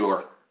not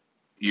sure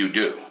you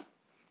do.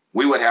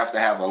 We would have to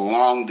have a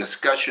long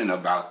discussion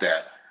about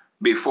that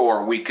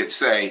before we could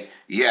say,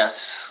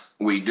 yes,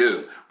 we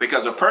do.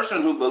 Because a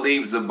person who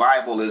believes the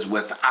Bible is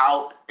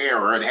without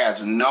error, it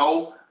has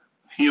no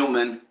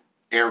human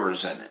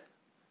errors in it,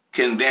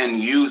 can then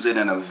use it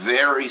in a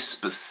very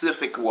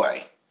specific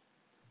way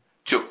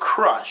to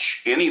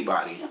crush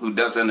anybody who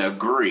doesn't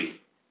agree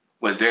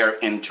with their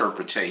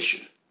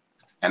interpretation.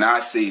 And I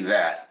see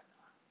that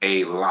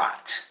a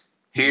lot.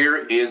 Here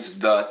is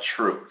the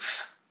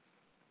truth.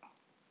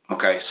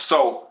 Okay,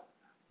 so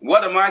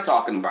what am I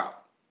talking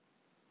about?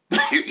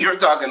 You're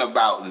talking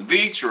about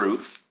the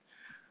truth.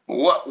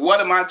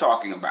 What am I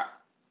talking about?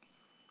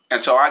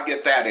 And so I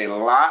get that a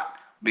lot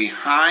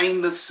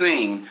behind the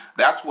scene.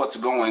 That's what's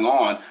going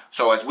on.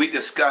 So as we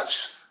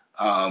discuss,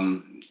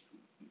 and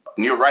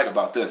you're right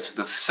about this,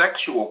 the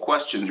sexual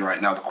questions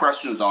right now, the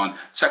questions on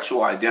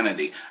sexual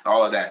identity,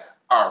 all of that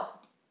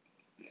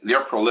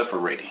they're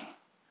proliferating.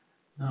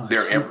 Oh,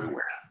 they're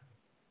everywhere.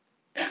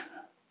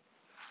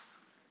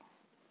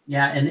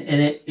 Yeah, and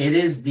it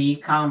is the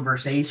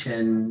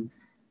conversation.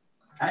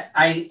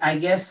 I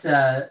guess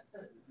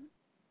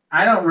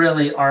I don't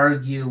really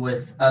argue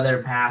with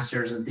other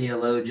pastors and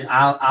theologians.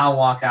 I'll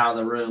walk out of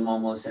the room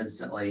almost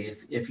instantly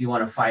if you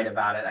want to fight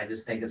about it. I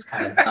just think it's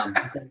kind of dumb,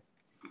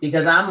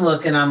 because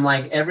I'm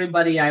like,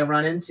 everybody I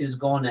run into is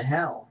going to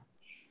hell.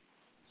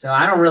 So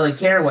I don't really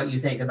care what you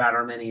think about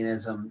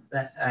Arminianism.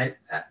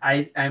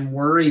 I'm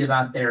worried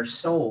about their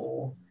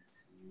soul,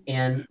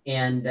 and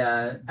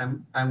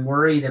I'm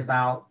worried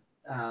about.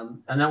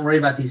 I'm not worried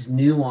about these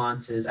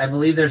nuances. I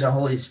believe there's a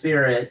Holy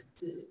Spirit.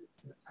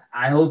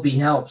 I hope he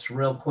helps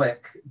real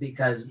quick,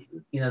 because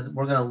we're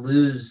going to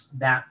lose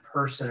that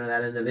person or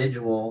that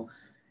individual.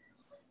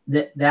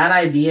 That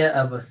idea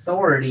of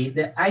authority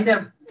that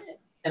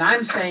and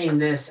I'm saying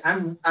this.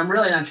 I'm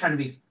really not trying to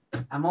be.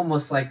 I'm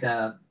almost like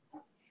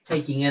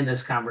taking in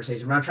this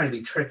conversation. I'm not trying to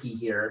be tricky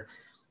here.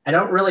 I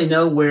don't really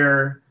know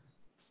where,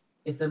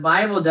 if the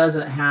Bible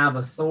doesn't have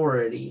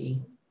authority,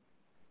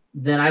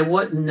 then I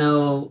wouldn't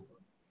know.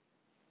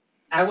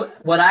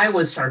 What I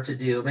would start to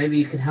do, maybe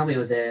you can help me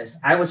with this.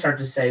 I would start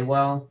to say,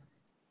 well,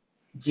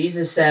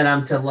 Jesus said,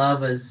 I'm to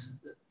love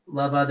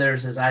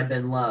others as I've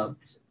been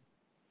loved.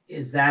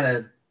 Is that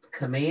a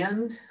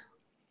command?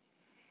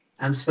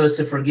 I'm supposed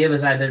to forgive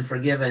as I've been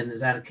forgiven. Is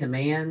that a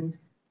command?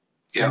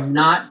 Yeah.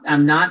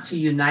 I'm not to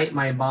unite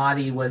my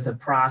body with a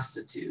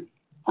prostitute.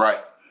 Right.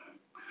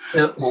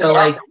 So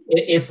like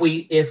if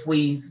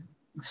we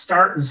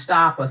start and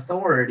stop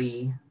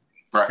authority,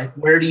 right. Like,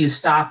 where do you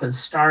stop and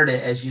start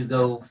it as you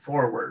go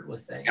forward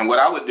with things? And what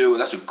I would do,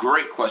 that's a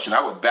great question.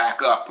 I would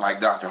back up,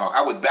 like Dr. Hawk.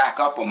 I would back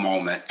up a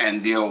moment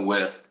and deal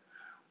with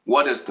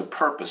what is the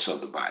purpose of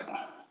the Bible?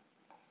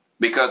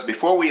 Because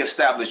before we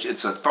establish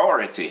its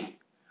authority,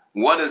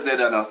 what is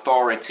it an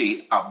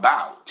authority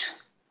about?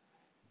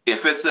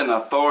 If it's an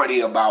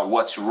authority about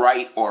what's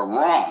right or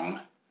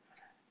wrong,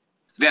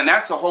 then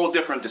that's a whole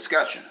different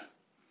discussion.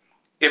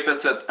 If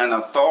it's an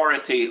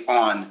authority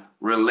on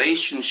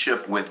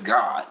relationship with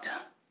God,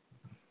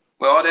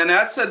 Well, then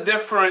that's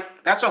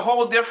a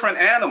whole different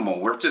animal.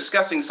 We're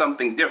discussing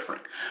something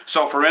different.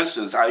 So, for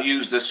instance, I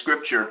use the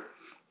scripture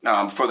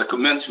for the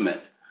commencement.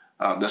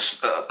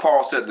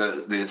 Paul said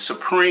the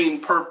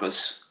supreme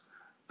purpose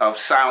of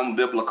sound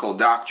biblical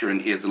doctrine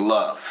is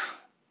love.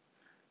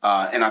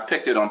 And I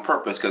picked it on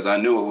purpose because I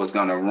knew it was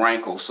going to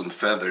rankle some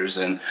feathers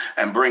and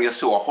bring us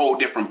to a whole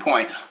different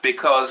point,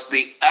 because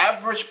the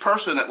average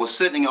person that was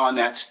sitting on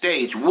that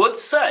stage would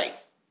say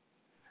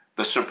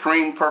the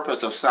supreme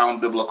purpose of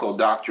sound biblical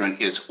doctrine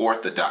is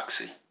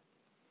orthodoxy.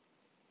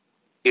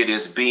 It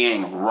is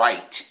being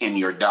right in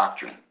your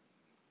doctrine.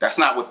 That's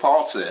not what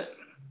Paul said.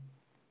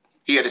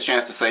 He had a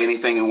chance to say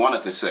anything he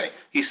wanted to say.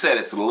 He said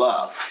it's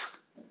love.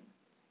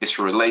 It's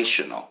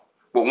relational.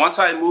 But once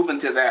I move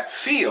into that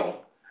field,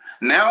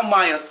 now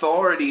my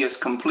authority is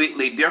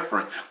completely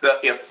different.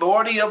 The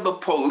authority of the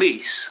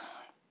police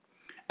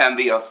and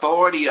the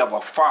authority of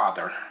a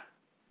father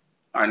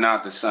are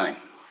not the same.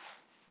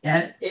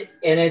 And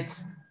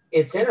it's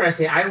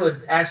interesting. I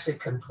would actually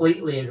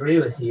completely agree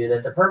with you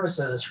that the purpose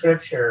of the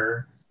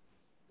scripture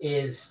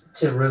is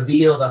to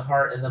reveal the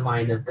heart and the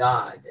mind of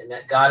God, and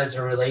that God is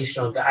a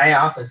relational God. I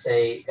often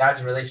say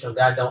God's a relational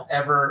God. Don't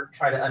ever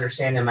try to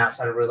understand him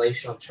outside of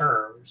relational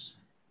terms.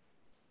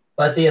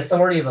 But the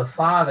authority of a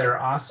father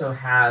also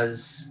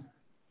has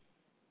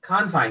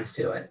confines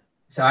to it.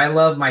 So I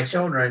love my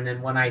children,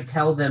 and when I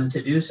tell them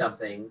to do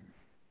something,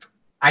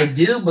 I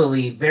do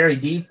believe very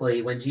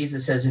deeply when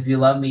Jesus says, if you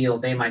love me, you'll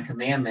obey my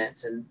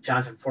commandments. And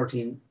John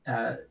 14,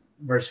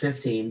 verse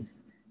 15,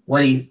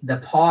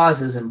 the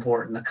pause is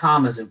important. The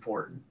comma is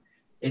important.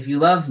 If you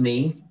love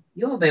me,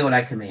 you'll obey what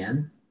I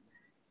command.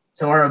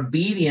 So our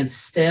obedience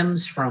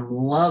stems from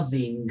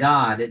loving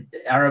God.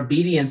 Our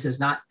obedience is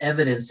not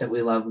evidence that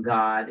we love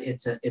God.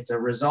 It's a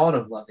result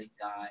of loving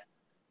God.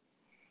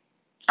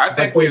 I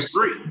think we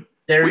agree.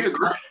 We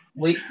agree.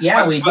 We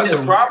do. But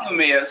the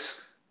problem is,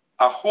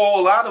 a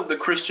whole lot of the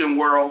Christian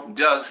world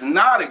does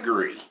not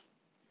agree.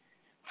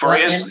 For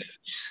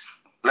instance,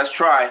 let's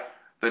try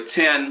the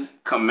 10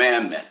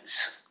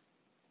 Commandments.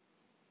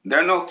 There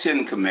are no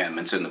 10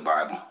 Commandments in the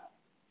Bible.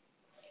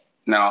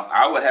 Now,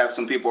 I would have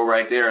some people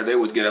right there, they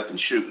would get up and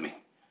shoot me.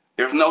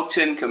 There's no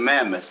 10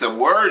 Commandments. The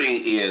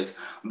wording is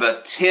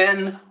the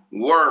 10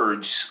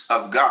 words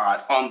of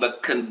God on the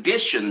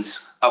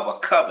conditions of a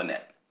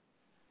covenant.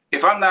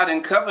 If I'm not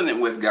in covenant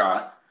with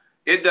God,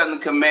 it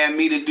doesn't command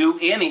me to do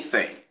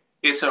anything.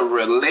 It's a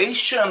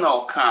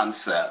relational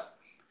concept,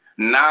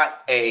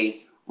 not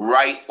a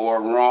right or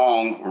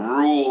wrong,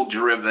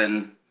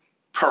 rule-driven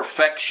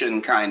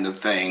perfection kind of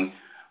thing.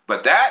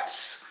 But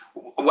that's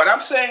what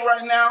I'm saying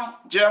right now,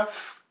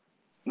 Jeff,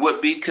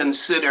 would be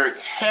considered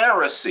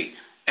heresy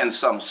in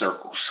some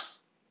circles.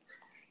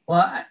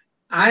 Well,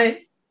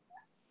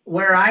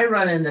 where I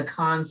run into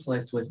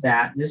conflict with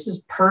that, this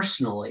is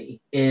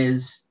personally,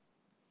 is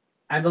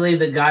I believe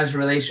that God's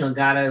relational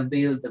God. I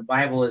believe the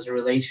Bible is a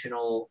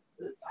relational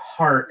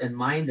heart and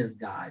mind of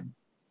God.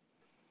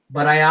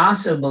 But I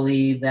also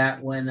believe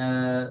that when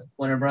a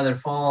brother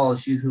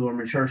falls, you who are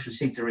mature should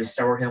seek to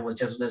restore him with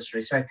gentleness and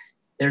respect.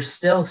 There's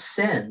still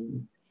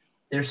sin,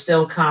 there's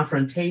still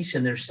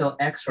confrontation, there's still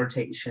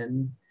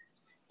exhortation,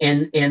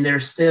 and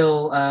there's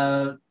still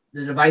the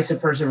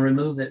divisive person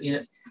remove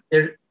that.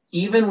 There,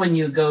 even when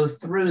you go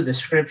through the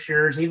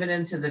scriptures, even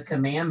into the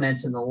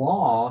commandments and the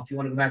law, if you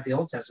want to go back to the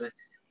Old Testament.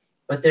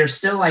 But there's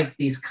still like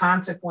these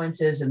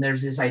consequences, and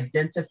there's this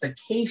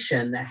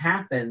identification that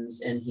happens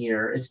in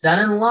here. It's done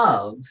in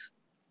love.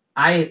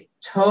 I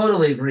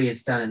totally agree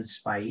it's done in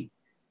spite.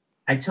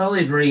 I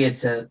totally agree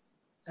it's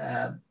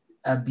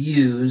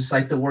abuse,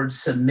 like the word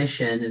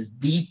submission is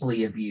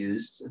deeply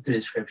abused through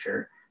the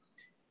scripture.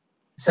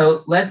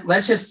 So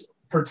let's just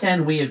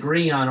pretend we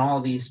agree on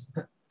all these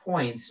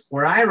points.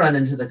 Where I run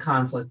into the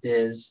conflict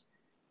is,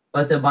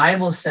 but the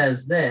Bible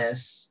says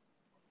this,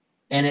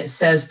 and it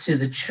says to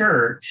the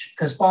church,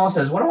 because Paul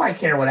says, what do I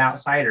care what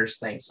outsiders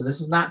think? So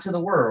this is not to the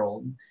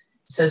world.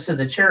 It says to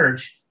the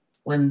church,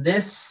 when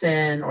this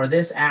sin or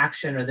this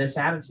action or this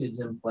attitude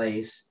is in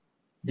place,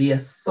 the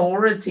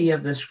authority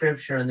of the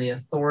scripture and the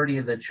authority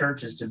of the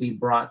church is to be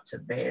brought to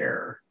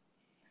bear.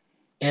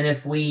 And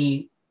if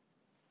we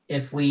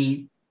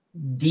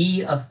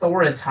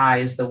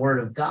de-authoritize the word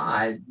of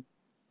God,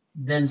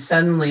 then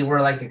suddenly we're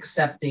like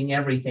accepting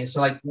everything.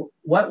 So like,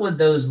 what would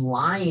those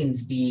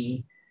lines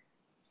be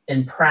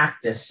in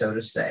practice, so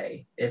to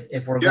say,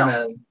 if we're going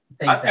to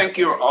think I think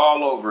you're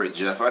all over it,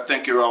 Jeff. I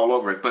think you're all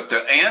over it. But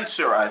the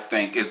answer, I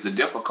think, is the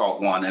difficult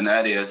one, and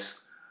that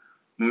is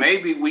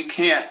maybe we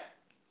can't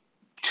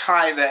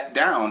tie that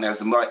down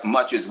as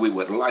much as we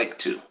would like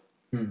to.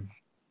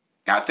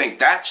 I think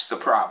that's the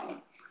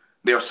problem.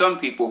 There are some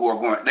people who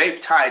are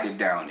they've tied it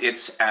down.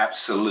 It's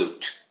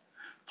absolute.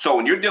 So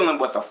when you're dealing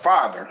with a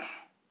father,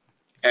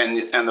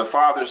 and the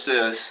father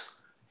says,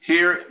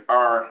 here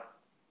are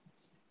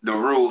the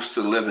rules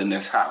to live in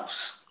this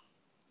house.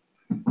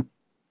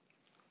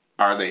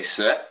 Are they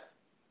set?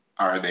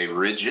 Are they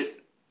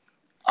rigid?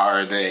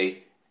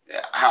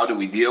 How do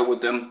we deal with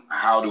them?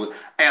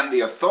 And the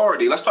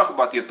authority, let's talk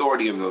about the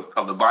authority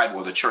of the Bible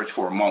or the church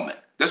for a moment.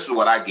 This is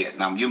what I get.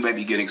 Now, you may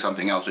be getting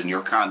something else in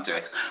your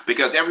context,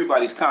 because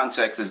everybody's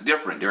context is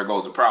different. There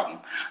goes the problem.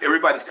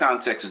 Everybody's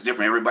context is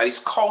different. Everybody's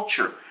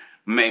culture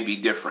may be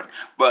different.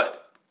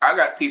 But I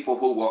got people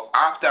who will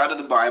opt out of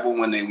the Bible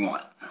when they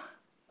want.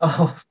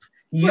 Oh,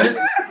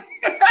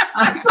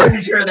 I'm pretty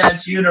sure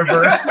that's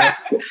universal.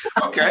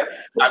 Okay.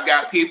 I've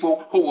got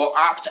people who will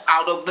opt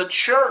out of the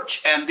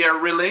church and their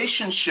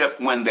relationship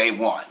when they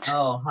want.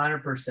 Oh,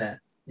 100%.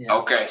 Yeah.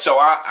 Okay. So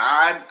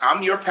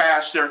I'm your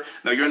pastor.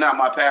 No, you're not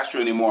my pastor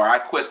anymore. I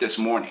quit this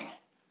morning.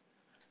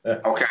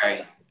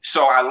 Okay.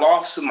 So I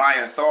lost my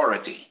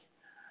authority.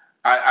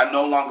 I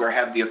no longer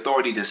have the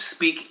authority to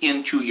speak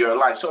into your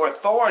life. So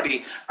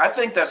authority, I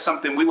think that's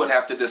something we would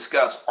have to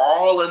discuss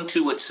all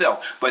into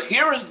itself. But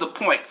here is the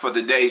point for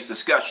the day's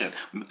discussion.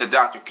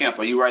 Dr. Kemp,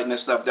 are you writing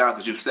this stuff down?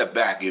 Because you've stepped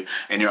back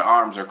and your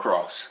arms are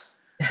crossed.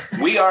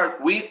 We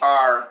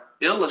are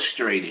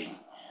illustrating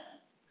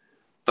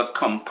the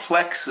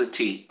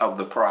complexity of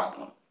the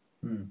problem.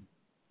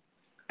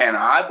 And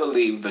I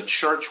believe the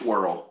church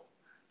world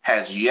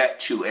has yet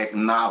to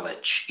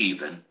acknowledge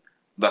even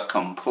the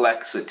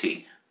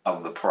complexity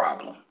of the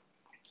problem.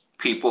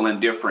 People in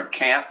different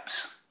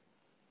camps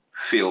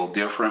feel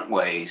different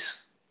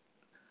ways,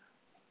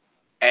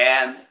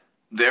 and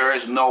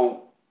there's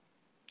no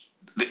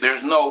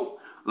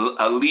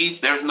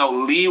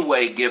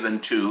leeway given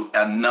to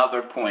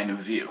another point of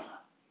view.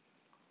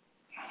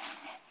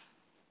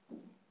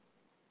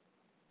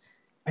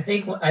 I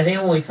think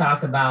when we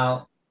talk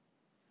about,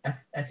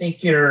 I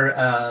think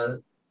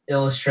your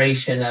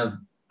illustration of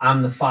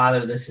I'm the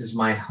father, this is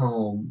my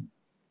home.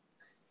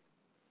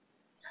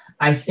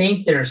 I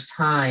think there's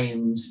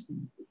times,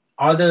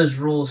 are those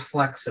rules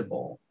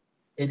flexible?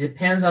 It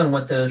depends on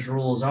what those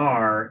rules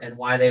are and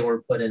why they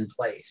were put in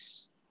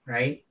place,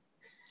 right?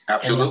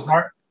 Absolutely.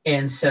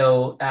 And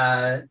so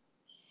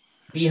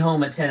be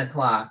home at 10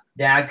 o'clock.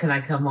 Dad, can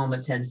I come home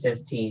at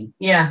 10:15?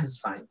 Yeah, it's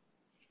fine.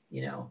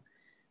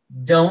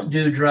 Don't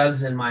do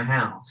drugs in my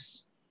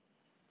house.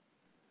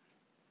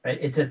 Right?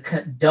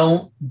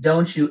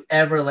 Don't you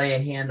ever lay a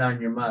hand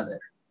on your mother.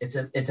 It's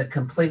a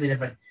completely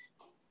different.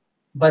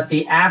 But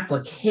the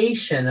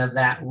application of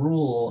that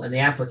rule and the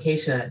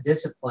application of that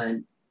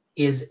discipline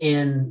is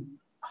in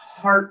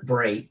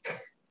heartbreak,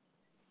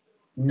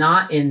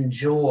 not in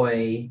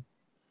joy,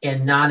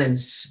 and not in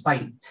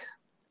spite.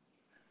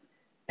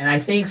 And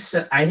I think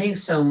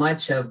so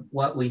much of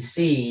what we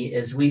see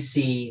is we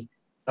see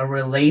a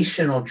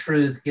relational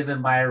truth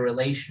given by a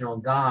relational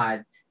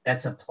God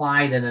that's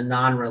applied in a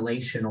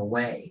non-relational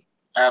way.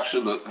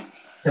 Absolutely.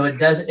 So it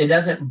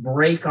doesn't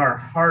break our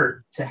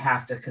heart to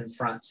have to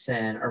confront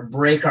sin or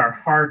break our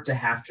heart to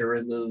have to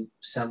remove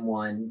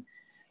someone.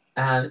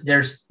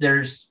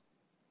 There's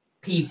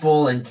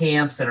people in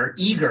camps that are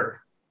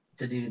eager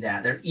to do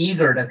that. They're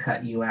eager to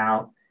cut you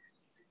out,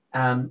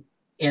 and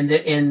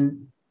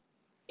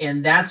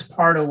that's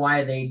part of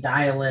why they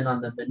dial in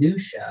on the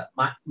minutia.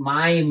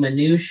 My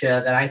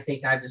minutia that I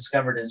think I've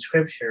discovered in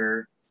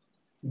Scripture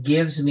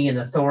gives me an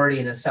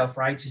authority and a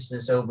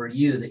self-righteousness over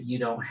you that you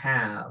don't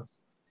have,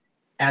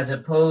 as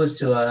opposed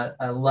to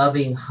a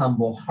loving,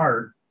 humble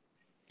heart.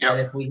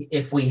 Yep. That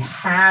if we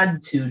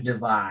had to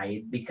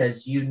divide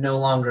because you no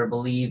longer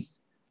believe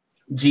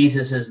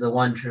Jesus is the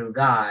one true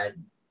God,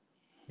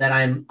 that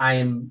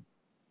I'm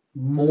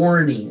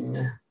mourning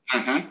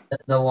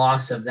the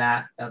loss of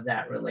that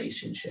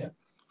relationship.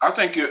 I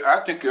think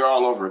you're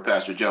all over it,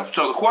 Pastor Jeff.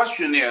 So the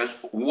question is,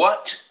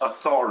 what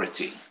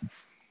authority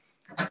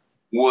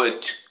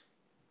would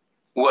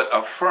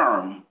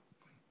affirm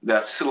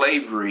that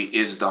slavery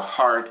is the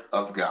heart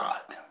of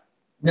God?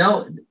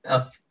 No,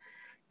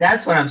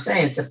 that's what I'm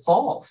saying. It's a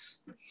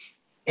false,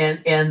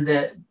 and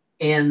the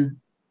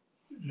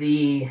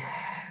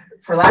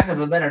for lack of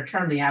a better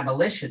term, the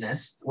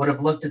abolitionist would have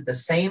looked at the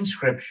same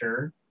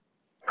scripture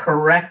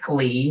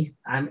correctly.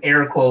 I'm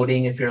air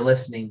quoting if you're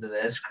listening to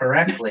this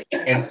correctly,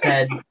 and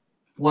said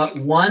what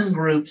one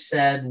group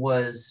said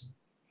was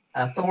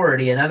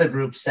authority, another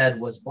group said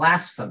was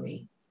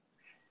blasphemy,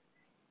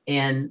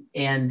 and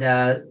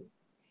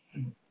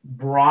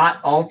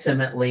brought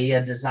ultimately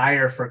a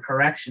desire for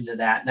correction to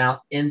that.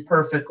 Now,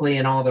 imperfectly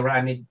and all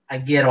I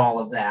get all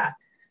of that,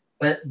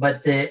 but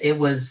it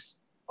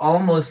was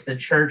almost the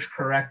church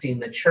correcting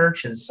the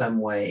church in some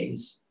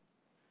ways.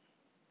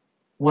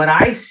 What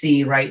I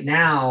see right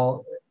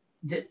now,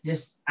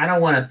 just I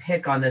don't want to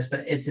pick on this,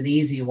 but it's an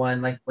easy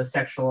one, like with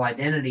sexual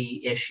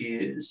identity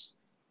issues,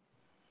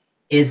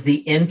 is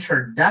the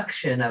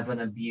introduction of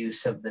an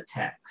abuse of the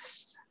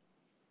text.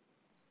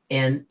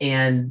 And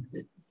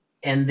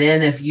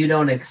then if you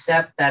don't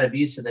accept that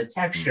abuse of the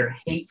text, you're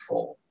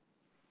hateful.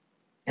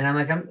 And I'm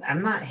like,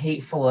 I'm not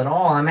hateful at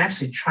all. I'm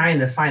actually trying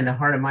to find the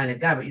heart and mind of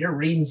God, but you're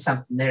reading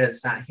something there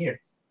that's not here.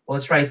 Well,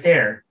 it's right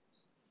there.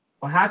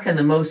 Well, how can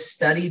the most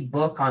studied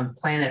book on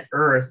planet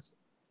Earth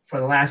for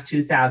the last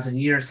 2,000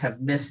 years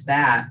have missed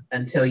that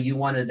until you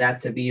wanted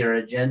that to be your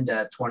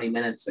agenda 20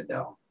 minutes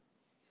ago?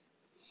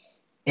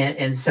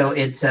 And so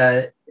it's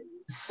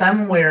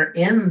somewhere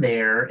in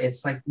there,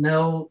 it's like,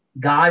 no,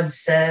 God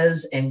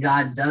says and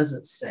God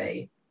doesn't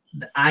say.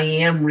 I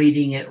am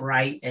reading it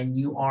right and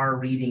you are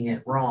reading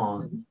it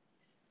wrong.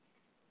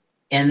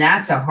 And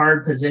that's a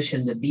hard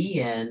position to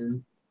be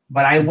in,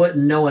 but I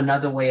wouldn't know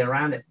another way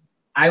around it.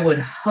 I would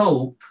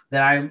hope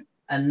that I'm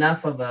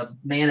enough of a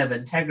man of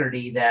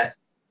integrity that,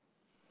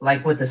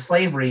 like with the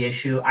slavery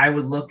issue, I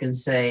would look and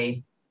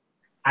say,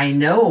 I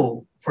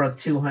know for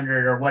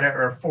 200 or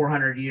whatever, or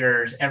 400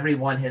 years,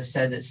 everyone has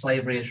said that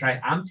slavery is right.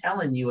 I'm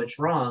telling you it's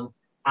wrong.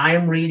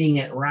 I'm reading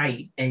it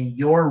right and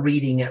you're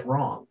reading it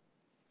wrong.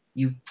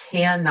 You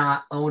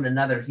cannot own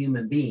another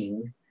human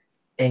being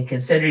and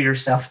consider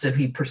yourself to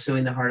be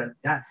pursuing the heart of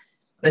God.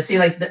 But see,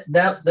 like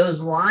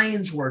those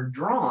lines were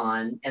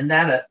drawn, and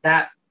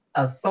that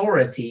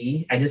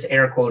authority, I just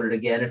air quoted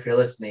again if you're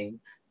listening,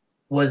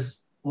 was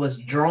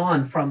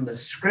drawn from the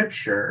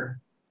scripture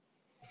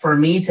for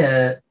me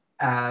to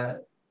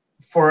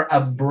for a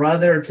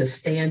brother to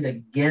stand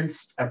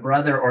against a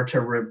brother or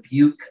to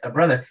rebuke a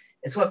brother.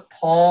 It's what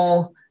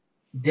Paul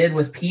did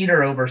with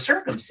Peter over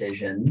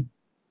circumcision.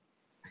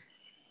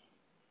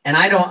 And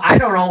I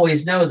don't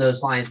always know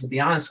those lines, to be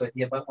honest with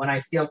you, but when I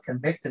feel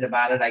convicted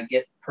about it, I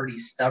get pretty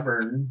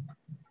stubborn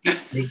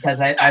because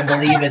I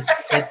believe it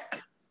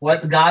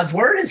what God's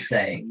word is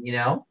saying, you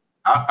know?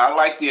 I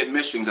like the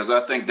admission because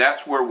I think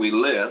that's where we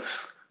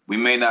live. We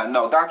may not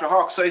know. Dr.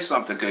 Hawk, say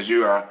something because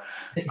you are...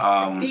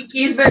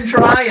 He's been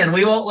trying.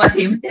 We won't let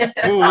him in.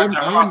 Dr.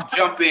 Hawk,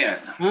 jump in.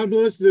 I'm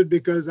listening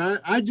because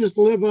I just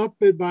live up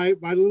in my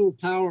little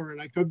tower,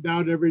 and I come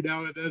down every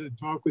now and then and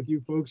talk with you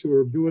folks who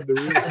are doing the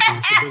real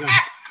stuff.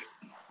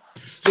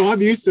 So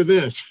I'm used to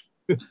this.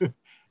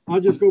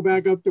 I'll just go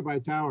back up to my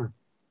tower.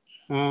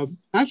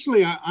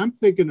 Actually, I'm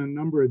thinking a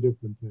number of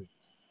different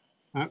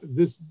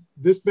things.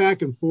 This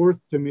back and forth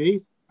to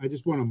me, I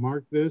just want to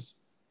mark this,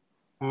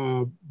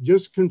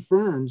 just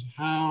confirms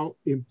how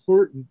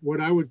important what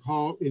I would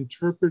call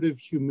interpretive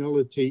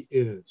humility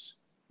is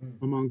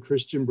among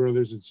Christian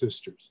brothers and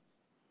sisters.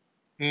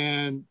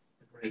 And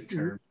great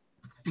term.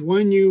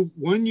 When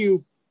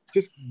you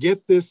just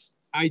get this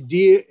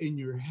idea in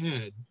your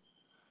head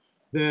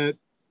that,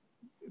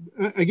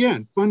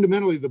 again,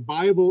 fundamentally, the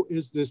Bible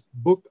is this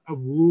book of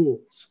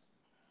rules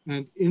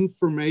and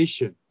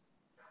information,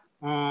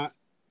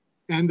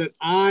 and that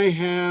I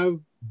have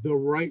the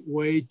right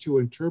way to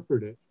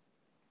interpret it.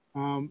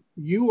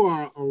 You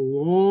are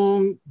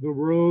along the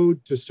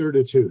road to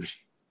certitude.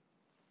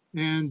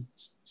 And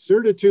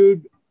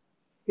certitude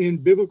in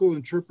biblical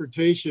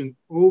interpretation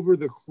over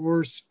the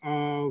course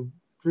of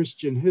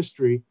Christian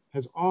history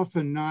has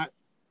often not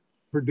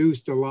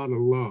produced a lot of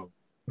love.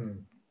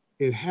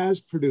 It has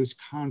produced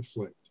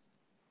conflict.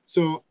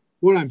 So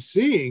what I'm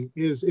seeing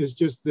is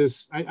just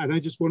this, and I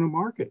just want to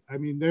mark it. I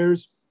mean,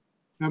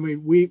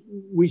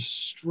 we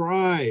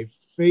strive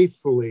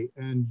faithfully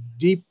and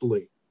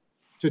deeply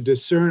to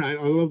discern. I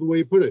love the way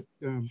you put it,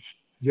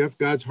 Jeff,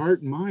 God's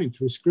heart and mind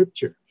through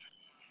scripture.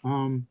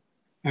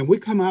 And we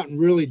come out in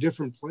really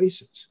different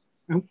places.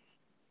 And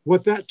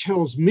what that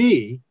tells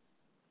me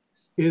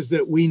is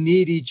that we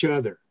need each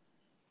other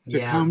to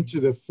come to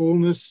the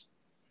fullness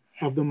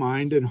of the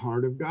mind and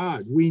heart of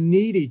God. We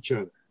need each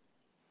other.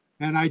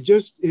 And I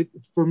just think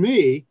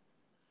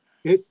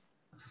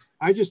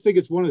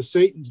it's one of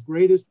Satan's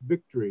greatest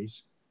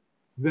victories,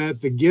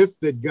 that the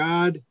gift that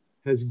God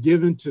has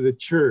given to the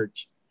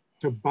church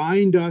to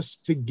bind us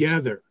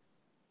together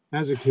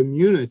as a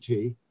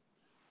community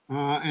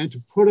and to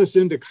put us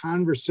into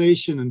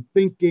conversation and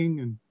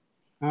thinking,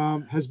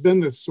 and has been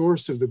the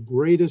source of the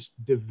greatest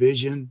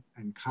division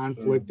and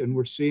conflict. And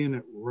we're seeing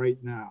it right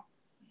now.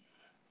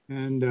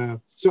 And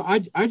so I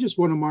just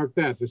want to mark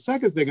that. The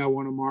second thing I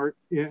want to mark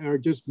or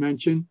just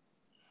mention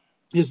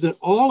is that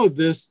all of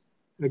this,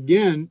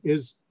 again,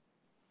 is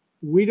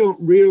we don't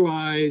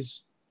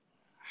realize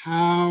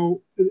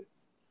how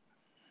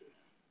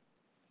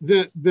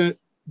that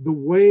the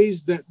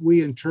ways that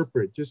we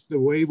interpret, just the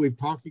way we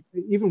talk,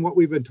 even what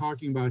we've been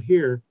talking about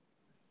here,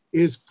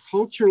 is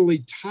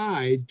culturally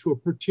tied to a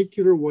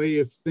particular way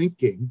of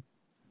thinking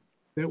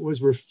that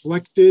was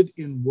reflected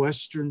in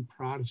Western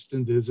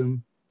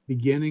Protestantism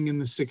beginning in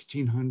the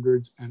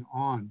 1600s and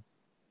on.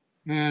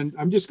 And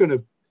I'm just going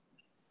to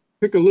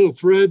pick a little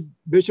thread,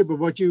 Bishop, of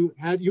what you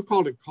had. You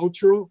called it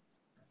cultural.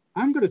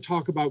 I'm going to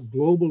talk about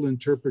global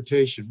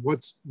interpretation.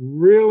 What's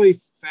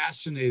really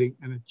fascinating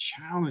and a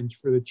challenge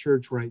for the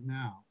church right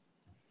now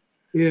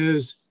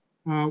is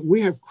we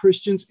have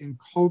Christians in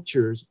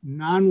cultures,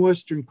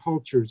 non-Western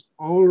cultures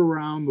all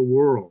around the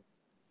world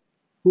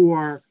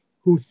who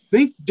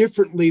think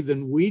differently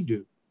than we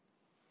do,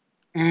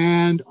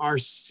 and are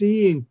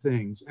seeing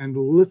things and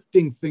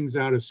lifting things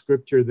out of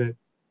scripture that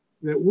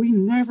we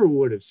never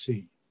would have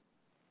seen.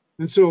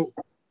 And so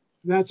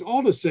that's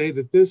all to say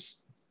that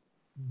this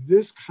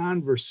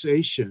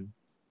conversation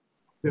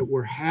that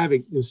we're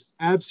having is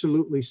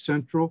absolutely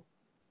central.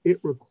 It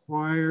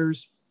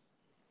requires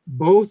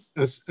both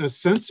a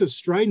sense of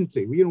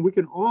stridency. We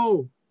can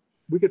all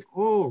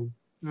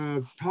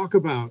talk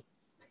about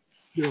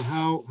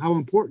how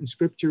important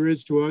scripture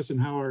is to us and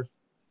how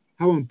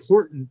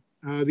important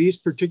these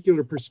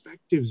particular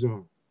perspectives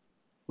are.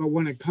 But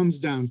when it comes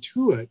down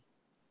to it,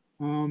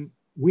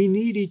 we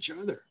need each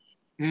other.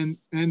 And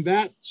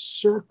that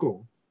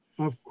circle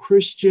of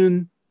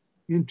Christian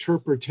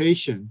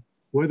interpretation,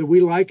 whether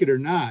we like it or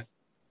not,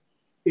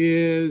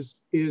 is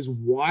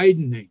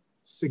widening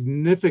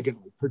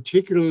significantly,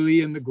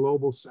 particularly in the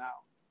global South.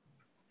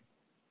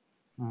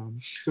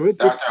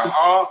 Dr.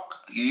 Hawk,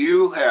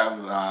 you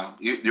have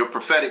your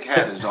prophetic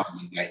hat is on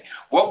today.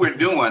 What we're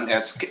doing,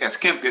 as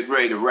Kemp get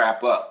ready to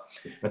wrap up,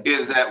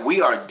 is that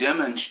we are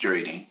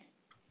demonstrating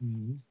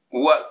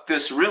what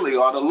this really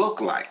ought to look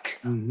like.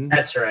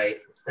 That's right.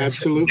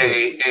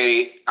 Absolutely.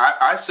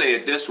 I say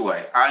it this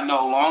way: I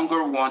no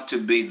longer want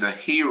to be the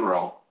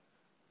hero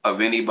of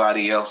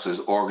anybody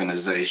else's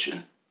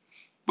organization,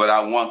 but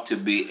I want to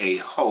be a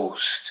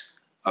host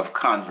of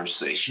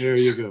conversations. There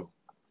you go.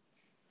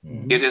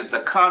 It is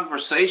the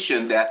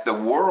conversation that the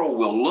world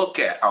will look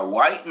at, a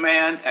white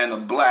man and a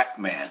black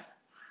man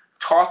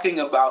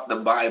talking about the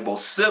Bible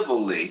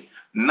civilly,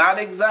 not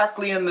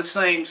exactly in the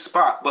same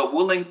spot, but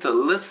willing to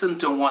listen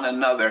to one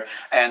another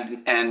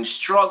and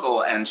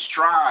struggle and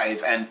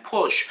strive and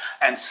push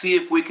and see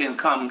if we can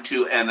come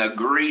to an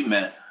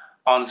agreement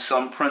on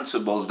some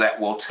principles that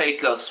will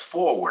take us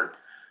forward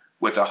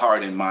with the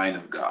heart and mind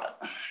of God.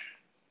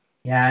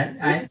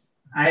 Yeah,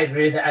 I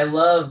agree with that. I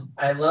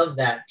love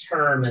that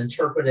term,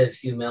 interpretive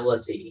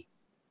humility,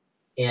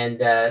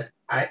 and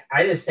I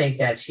just think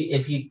that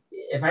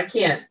if I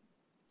can't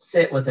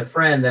sit with a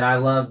friend that I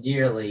love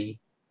dearly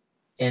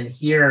and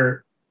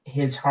hear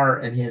his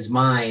heart and his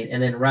mind,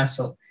 and then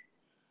wrestle,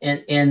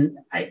 and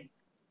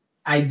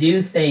I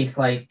do think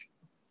like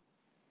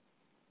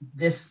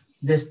this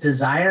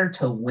desire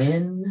to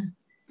win.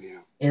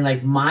 And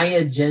like my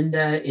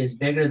agenda is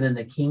bigger than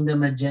the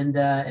kingdom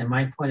agenda, and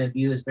my point of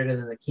view is bigger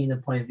than the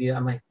kingdom point of view.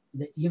 I'm like,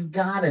 you've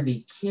got to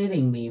be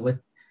kidding me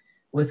with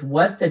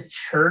what the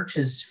church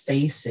is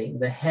facing,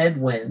 the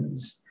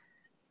headwinds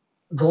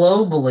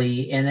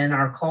globally and in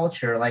our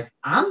culture. Like,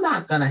 I'm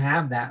not going to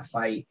have that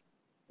fight.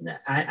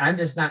 I'm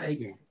just not.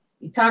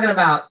 You're talking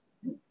about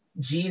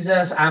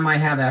Jesus, I might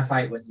have that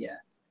fight with you,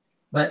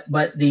 but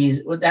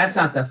that's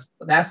not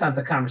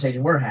the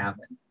conversation we're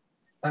having.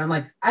 But I'm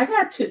like,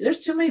 there's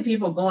too many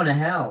people going to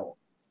hell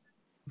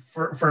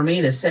for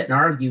me to sit and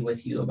argue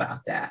with you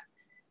about that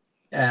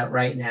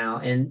right now.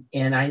 And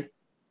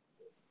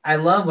I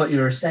love what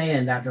you were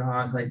saying, Dr.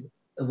 Hawk. Like,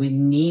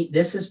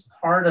 this is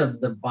part of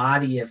the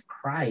body of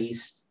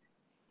Christ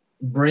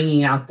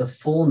bringing out the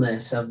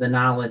fullness of the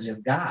knowledge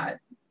of God.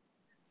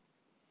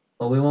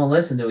 But we won't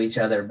listen to each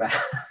other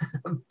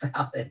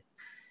about it.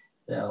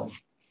 So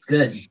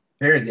good.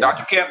 Very good.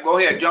 Dr. Kemp, go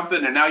ahead, jump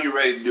in, and now you're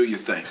ready to do your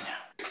thing.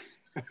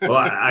 Well,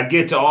 I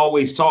get to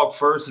always talk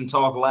first and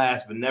talk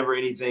last, but never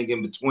anything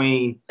in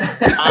between.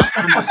 I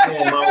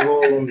understand my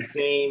role on the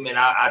team, and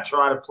I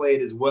try to play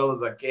it as well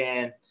as I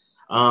can.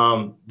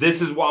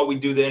 This is why we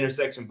do the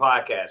Intersection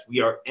podcast. We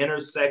are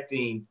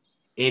intersecting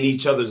in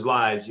each other's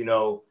lives. You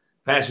know,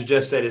 Pastor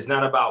Jeff said it's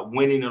not about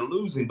winning or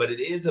losing, but it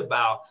is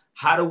about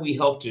how do we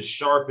help to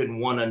sharpen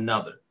one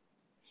another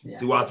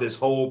throughout this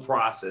whole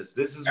process.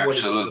 This is what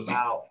Absolutely. It's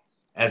about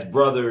as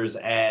brothers,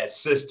 as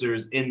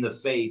sisters in the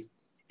faith.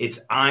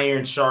 It's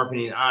iron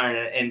sharpening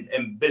iron.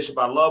 And Bishop,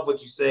 I love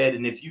what you said.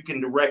 And if you can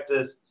direct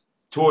us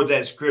towards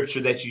that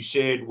scripture that you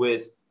shared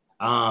with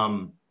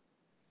that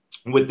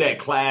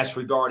class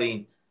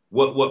regarding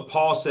what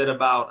Paul said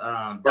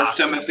about 1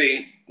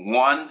 Timothy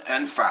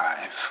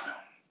 1:5.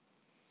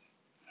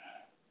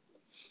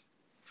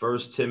 1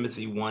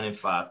 Timothy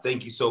 1:5.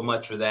 Thank you so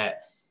much for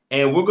that.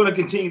 And we're going to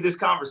continue this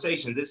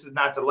conversation. This is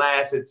not the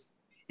last.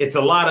 It's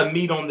a lot of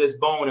meat on this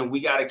bone, and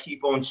we got to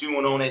keep on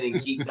chewing on it and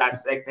keep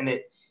dissecting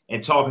it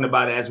and talking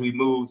about it as we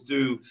move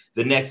through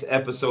the next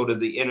episode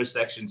of the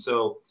Intersection.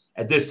 So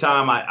at this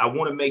time, I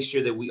want to make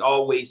sure that we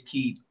always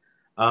keep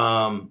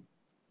the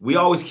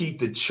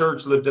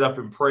church lifted up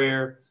in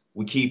prayer.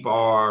 We keep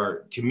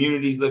our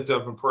communities lifted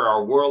up in prayer,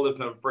 our world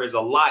lifted up in prayer. There's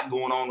a lot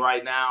going on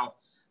right now.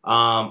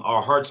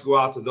 Our hearts go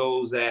out to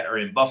those that are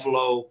in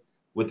Buffalo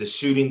with the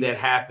shooting that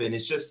happened.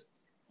 It's just,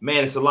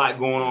 man, it's a lot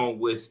going on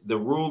with the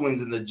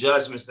rulings and the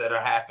judgments that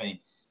are happening.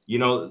 You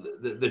know,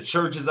 the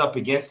church is up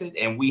against it,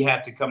 and we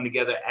have to come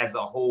together as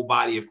a whole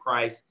body of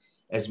Christ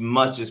as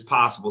much as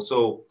possible.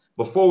 So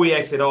before we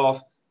exit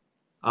off,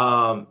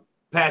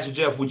 Pastor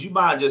Jeff, would you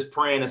mind just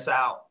praying us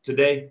out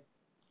today?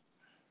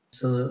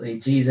 Absolutely.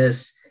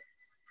 Jesus,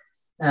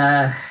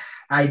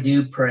 I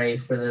do pray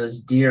for those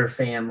dear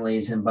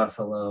families in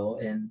Buffalo,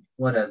 and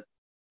what a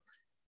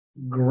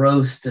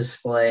gross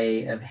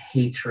display of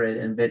hatred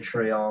and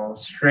vitriol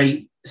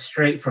straight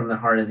from the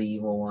heart of the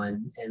evil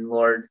one. And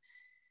Lord,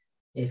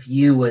 if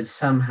you would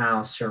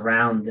somehow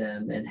surround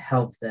them and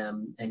help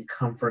them and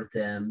comfort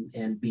them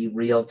and be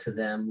real to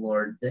them,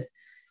 Lord, that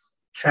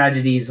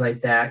tragedies like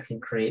that can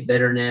create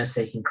bitterness,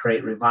 they can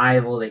create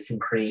revival, they can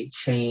create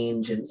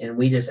change. And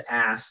we just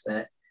ask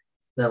that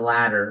the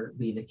latter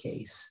be the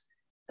case.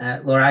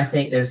 Lord, I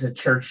think there's a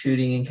church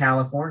shooting in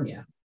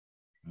California,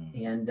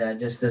 and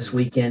just this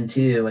weekend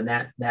too. And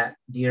that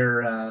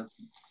dear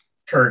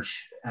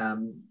church,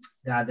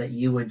 God, that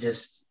you would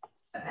just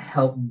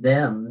help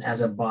them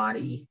as a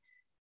body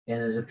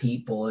and as a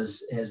people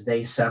as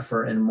they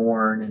suffer and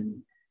mourn,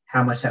 and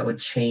how much that would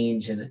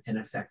change and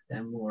affect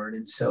them, Lord.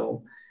 And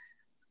so,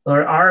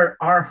 Lord,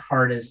 our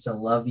heart is to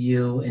love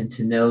you and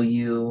to know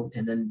you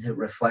and then to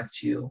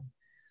reflect you.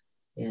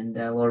 And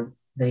Lord,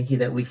 thank you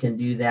that we can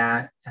do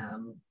that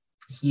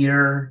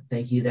here.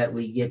 Thank you that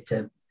we get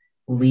to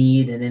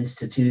lead in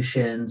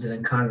institutions and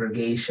in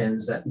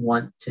congregations that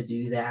want to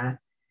do that.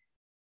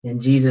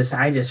 And Jesus,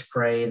 I just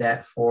pray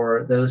that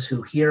for those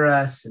who hear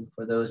us and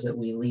for those that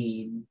we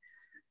lead,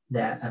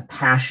 that a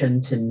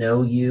passion to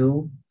know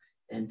you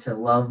and to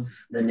love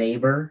the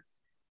neighbor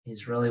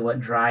is really what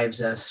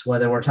drives us,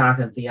 whether we're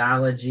talking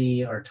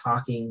theology or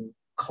talking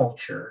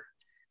culture,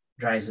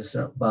 drives us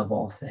above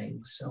all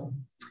things. So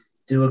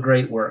do a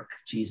great work,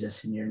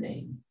 Jesus, in your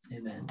name.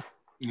 Amen.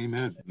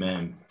 Amen.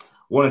 Amen. I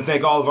want to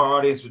thank all of our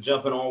audience for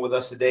jumping on with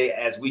us today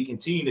as we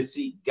continue to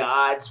see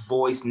God's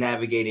voice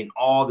navigating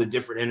all the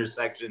different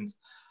intersections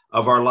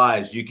of our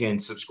lives. You can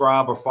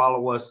subscribe or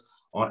follow us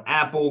on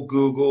Apple,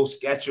 Google,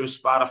 Sketcher,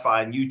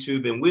 Spotify, and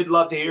YouTube, and we'd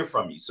love to hear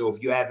from you. So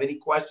if you have any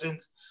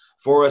questions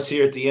for us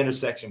here at The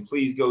Intersection,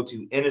 please go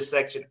to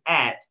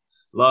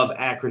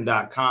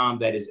intersection@loveakron.com.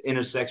 That is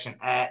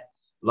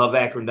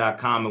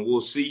intersection@loveakron.com, and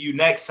we'll see you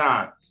next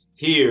time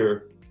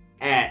here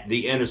at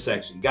The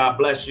Intersection. God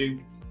bless you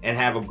and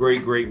have a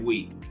great, great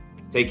week.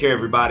 Take care,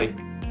 everybody.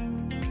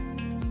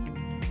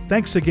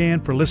 Thanks again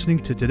for listening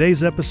to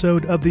today's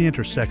episode of The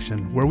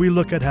Intersection, where we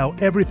look at how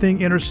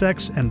everything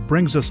intersects and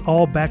brings us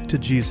all back to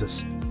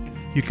Jesus.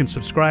 You can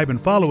subscribe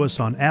and follow us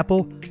on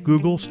Apple,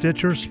 Google,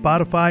 Stitcher,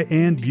 Spotify,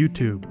 and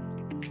YouTube.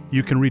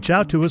 You can reach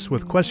out to us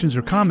with questions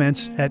or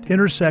comments at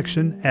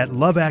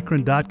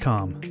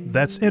intersection@loveakron.com.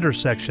 That's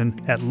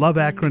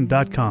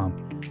intersection@loveakron.com.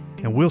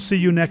 And we'll see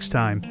you next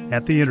time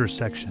at The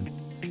Intersection.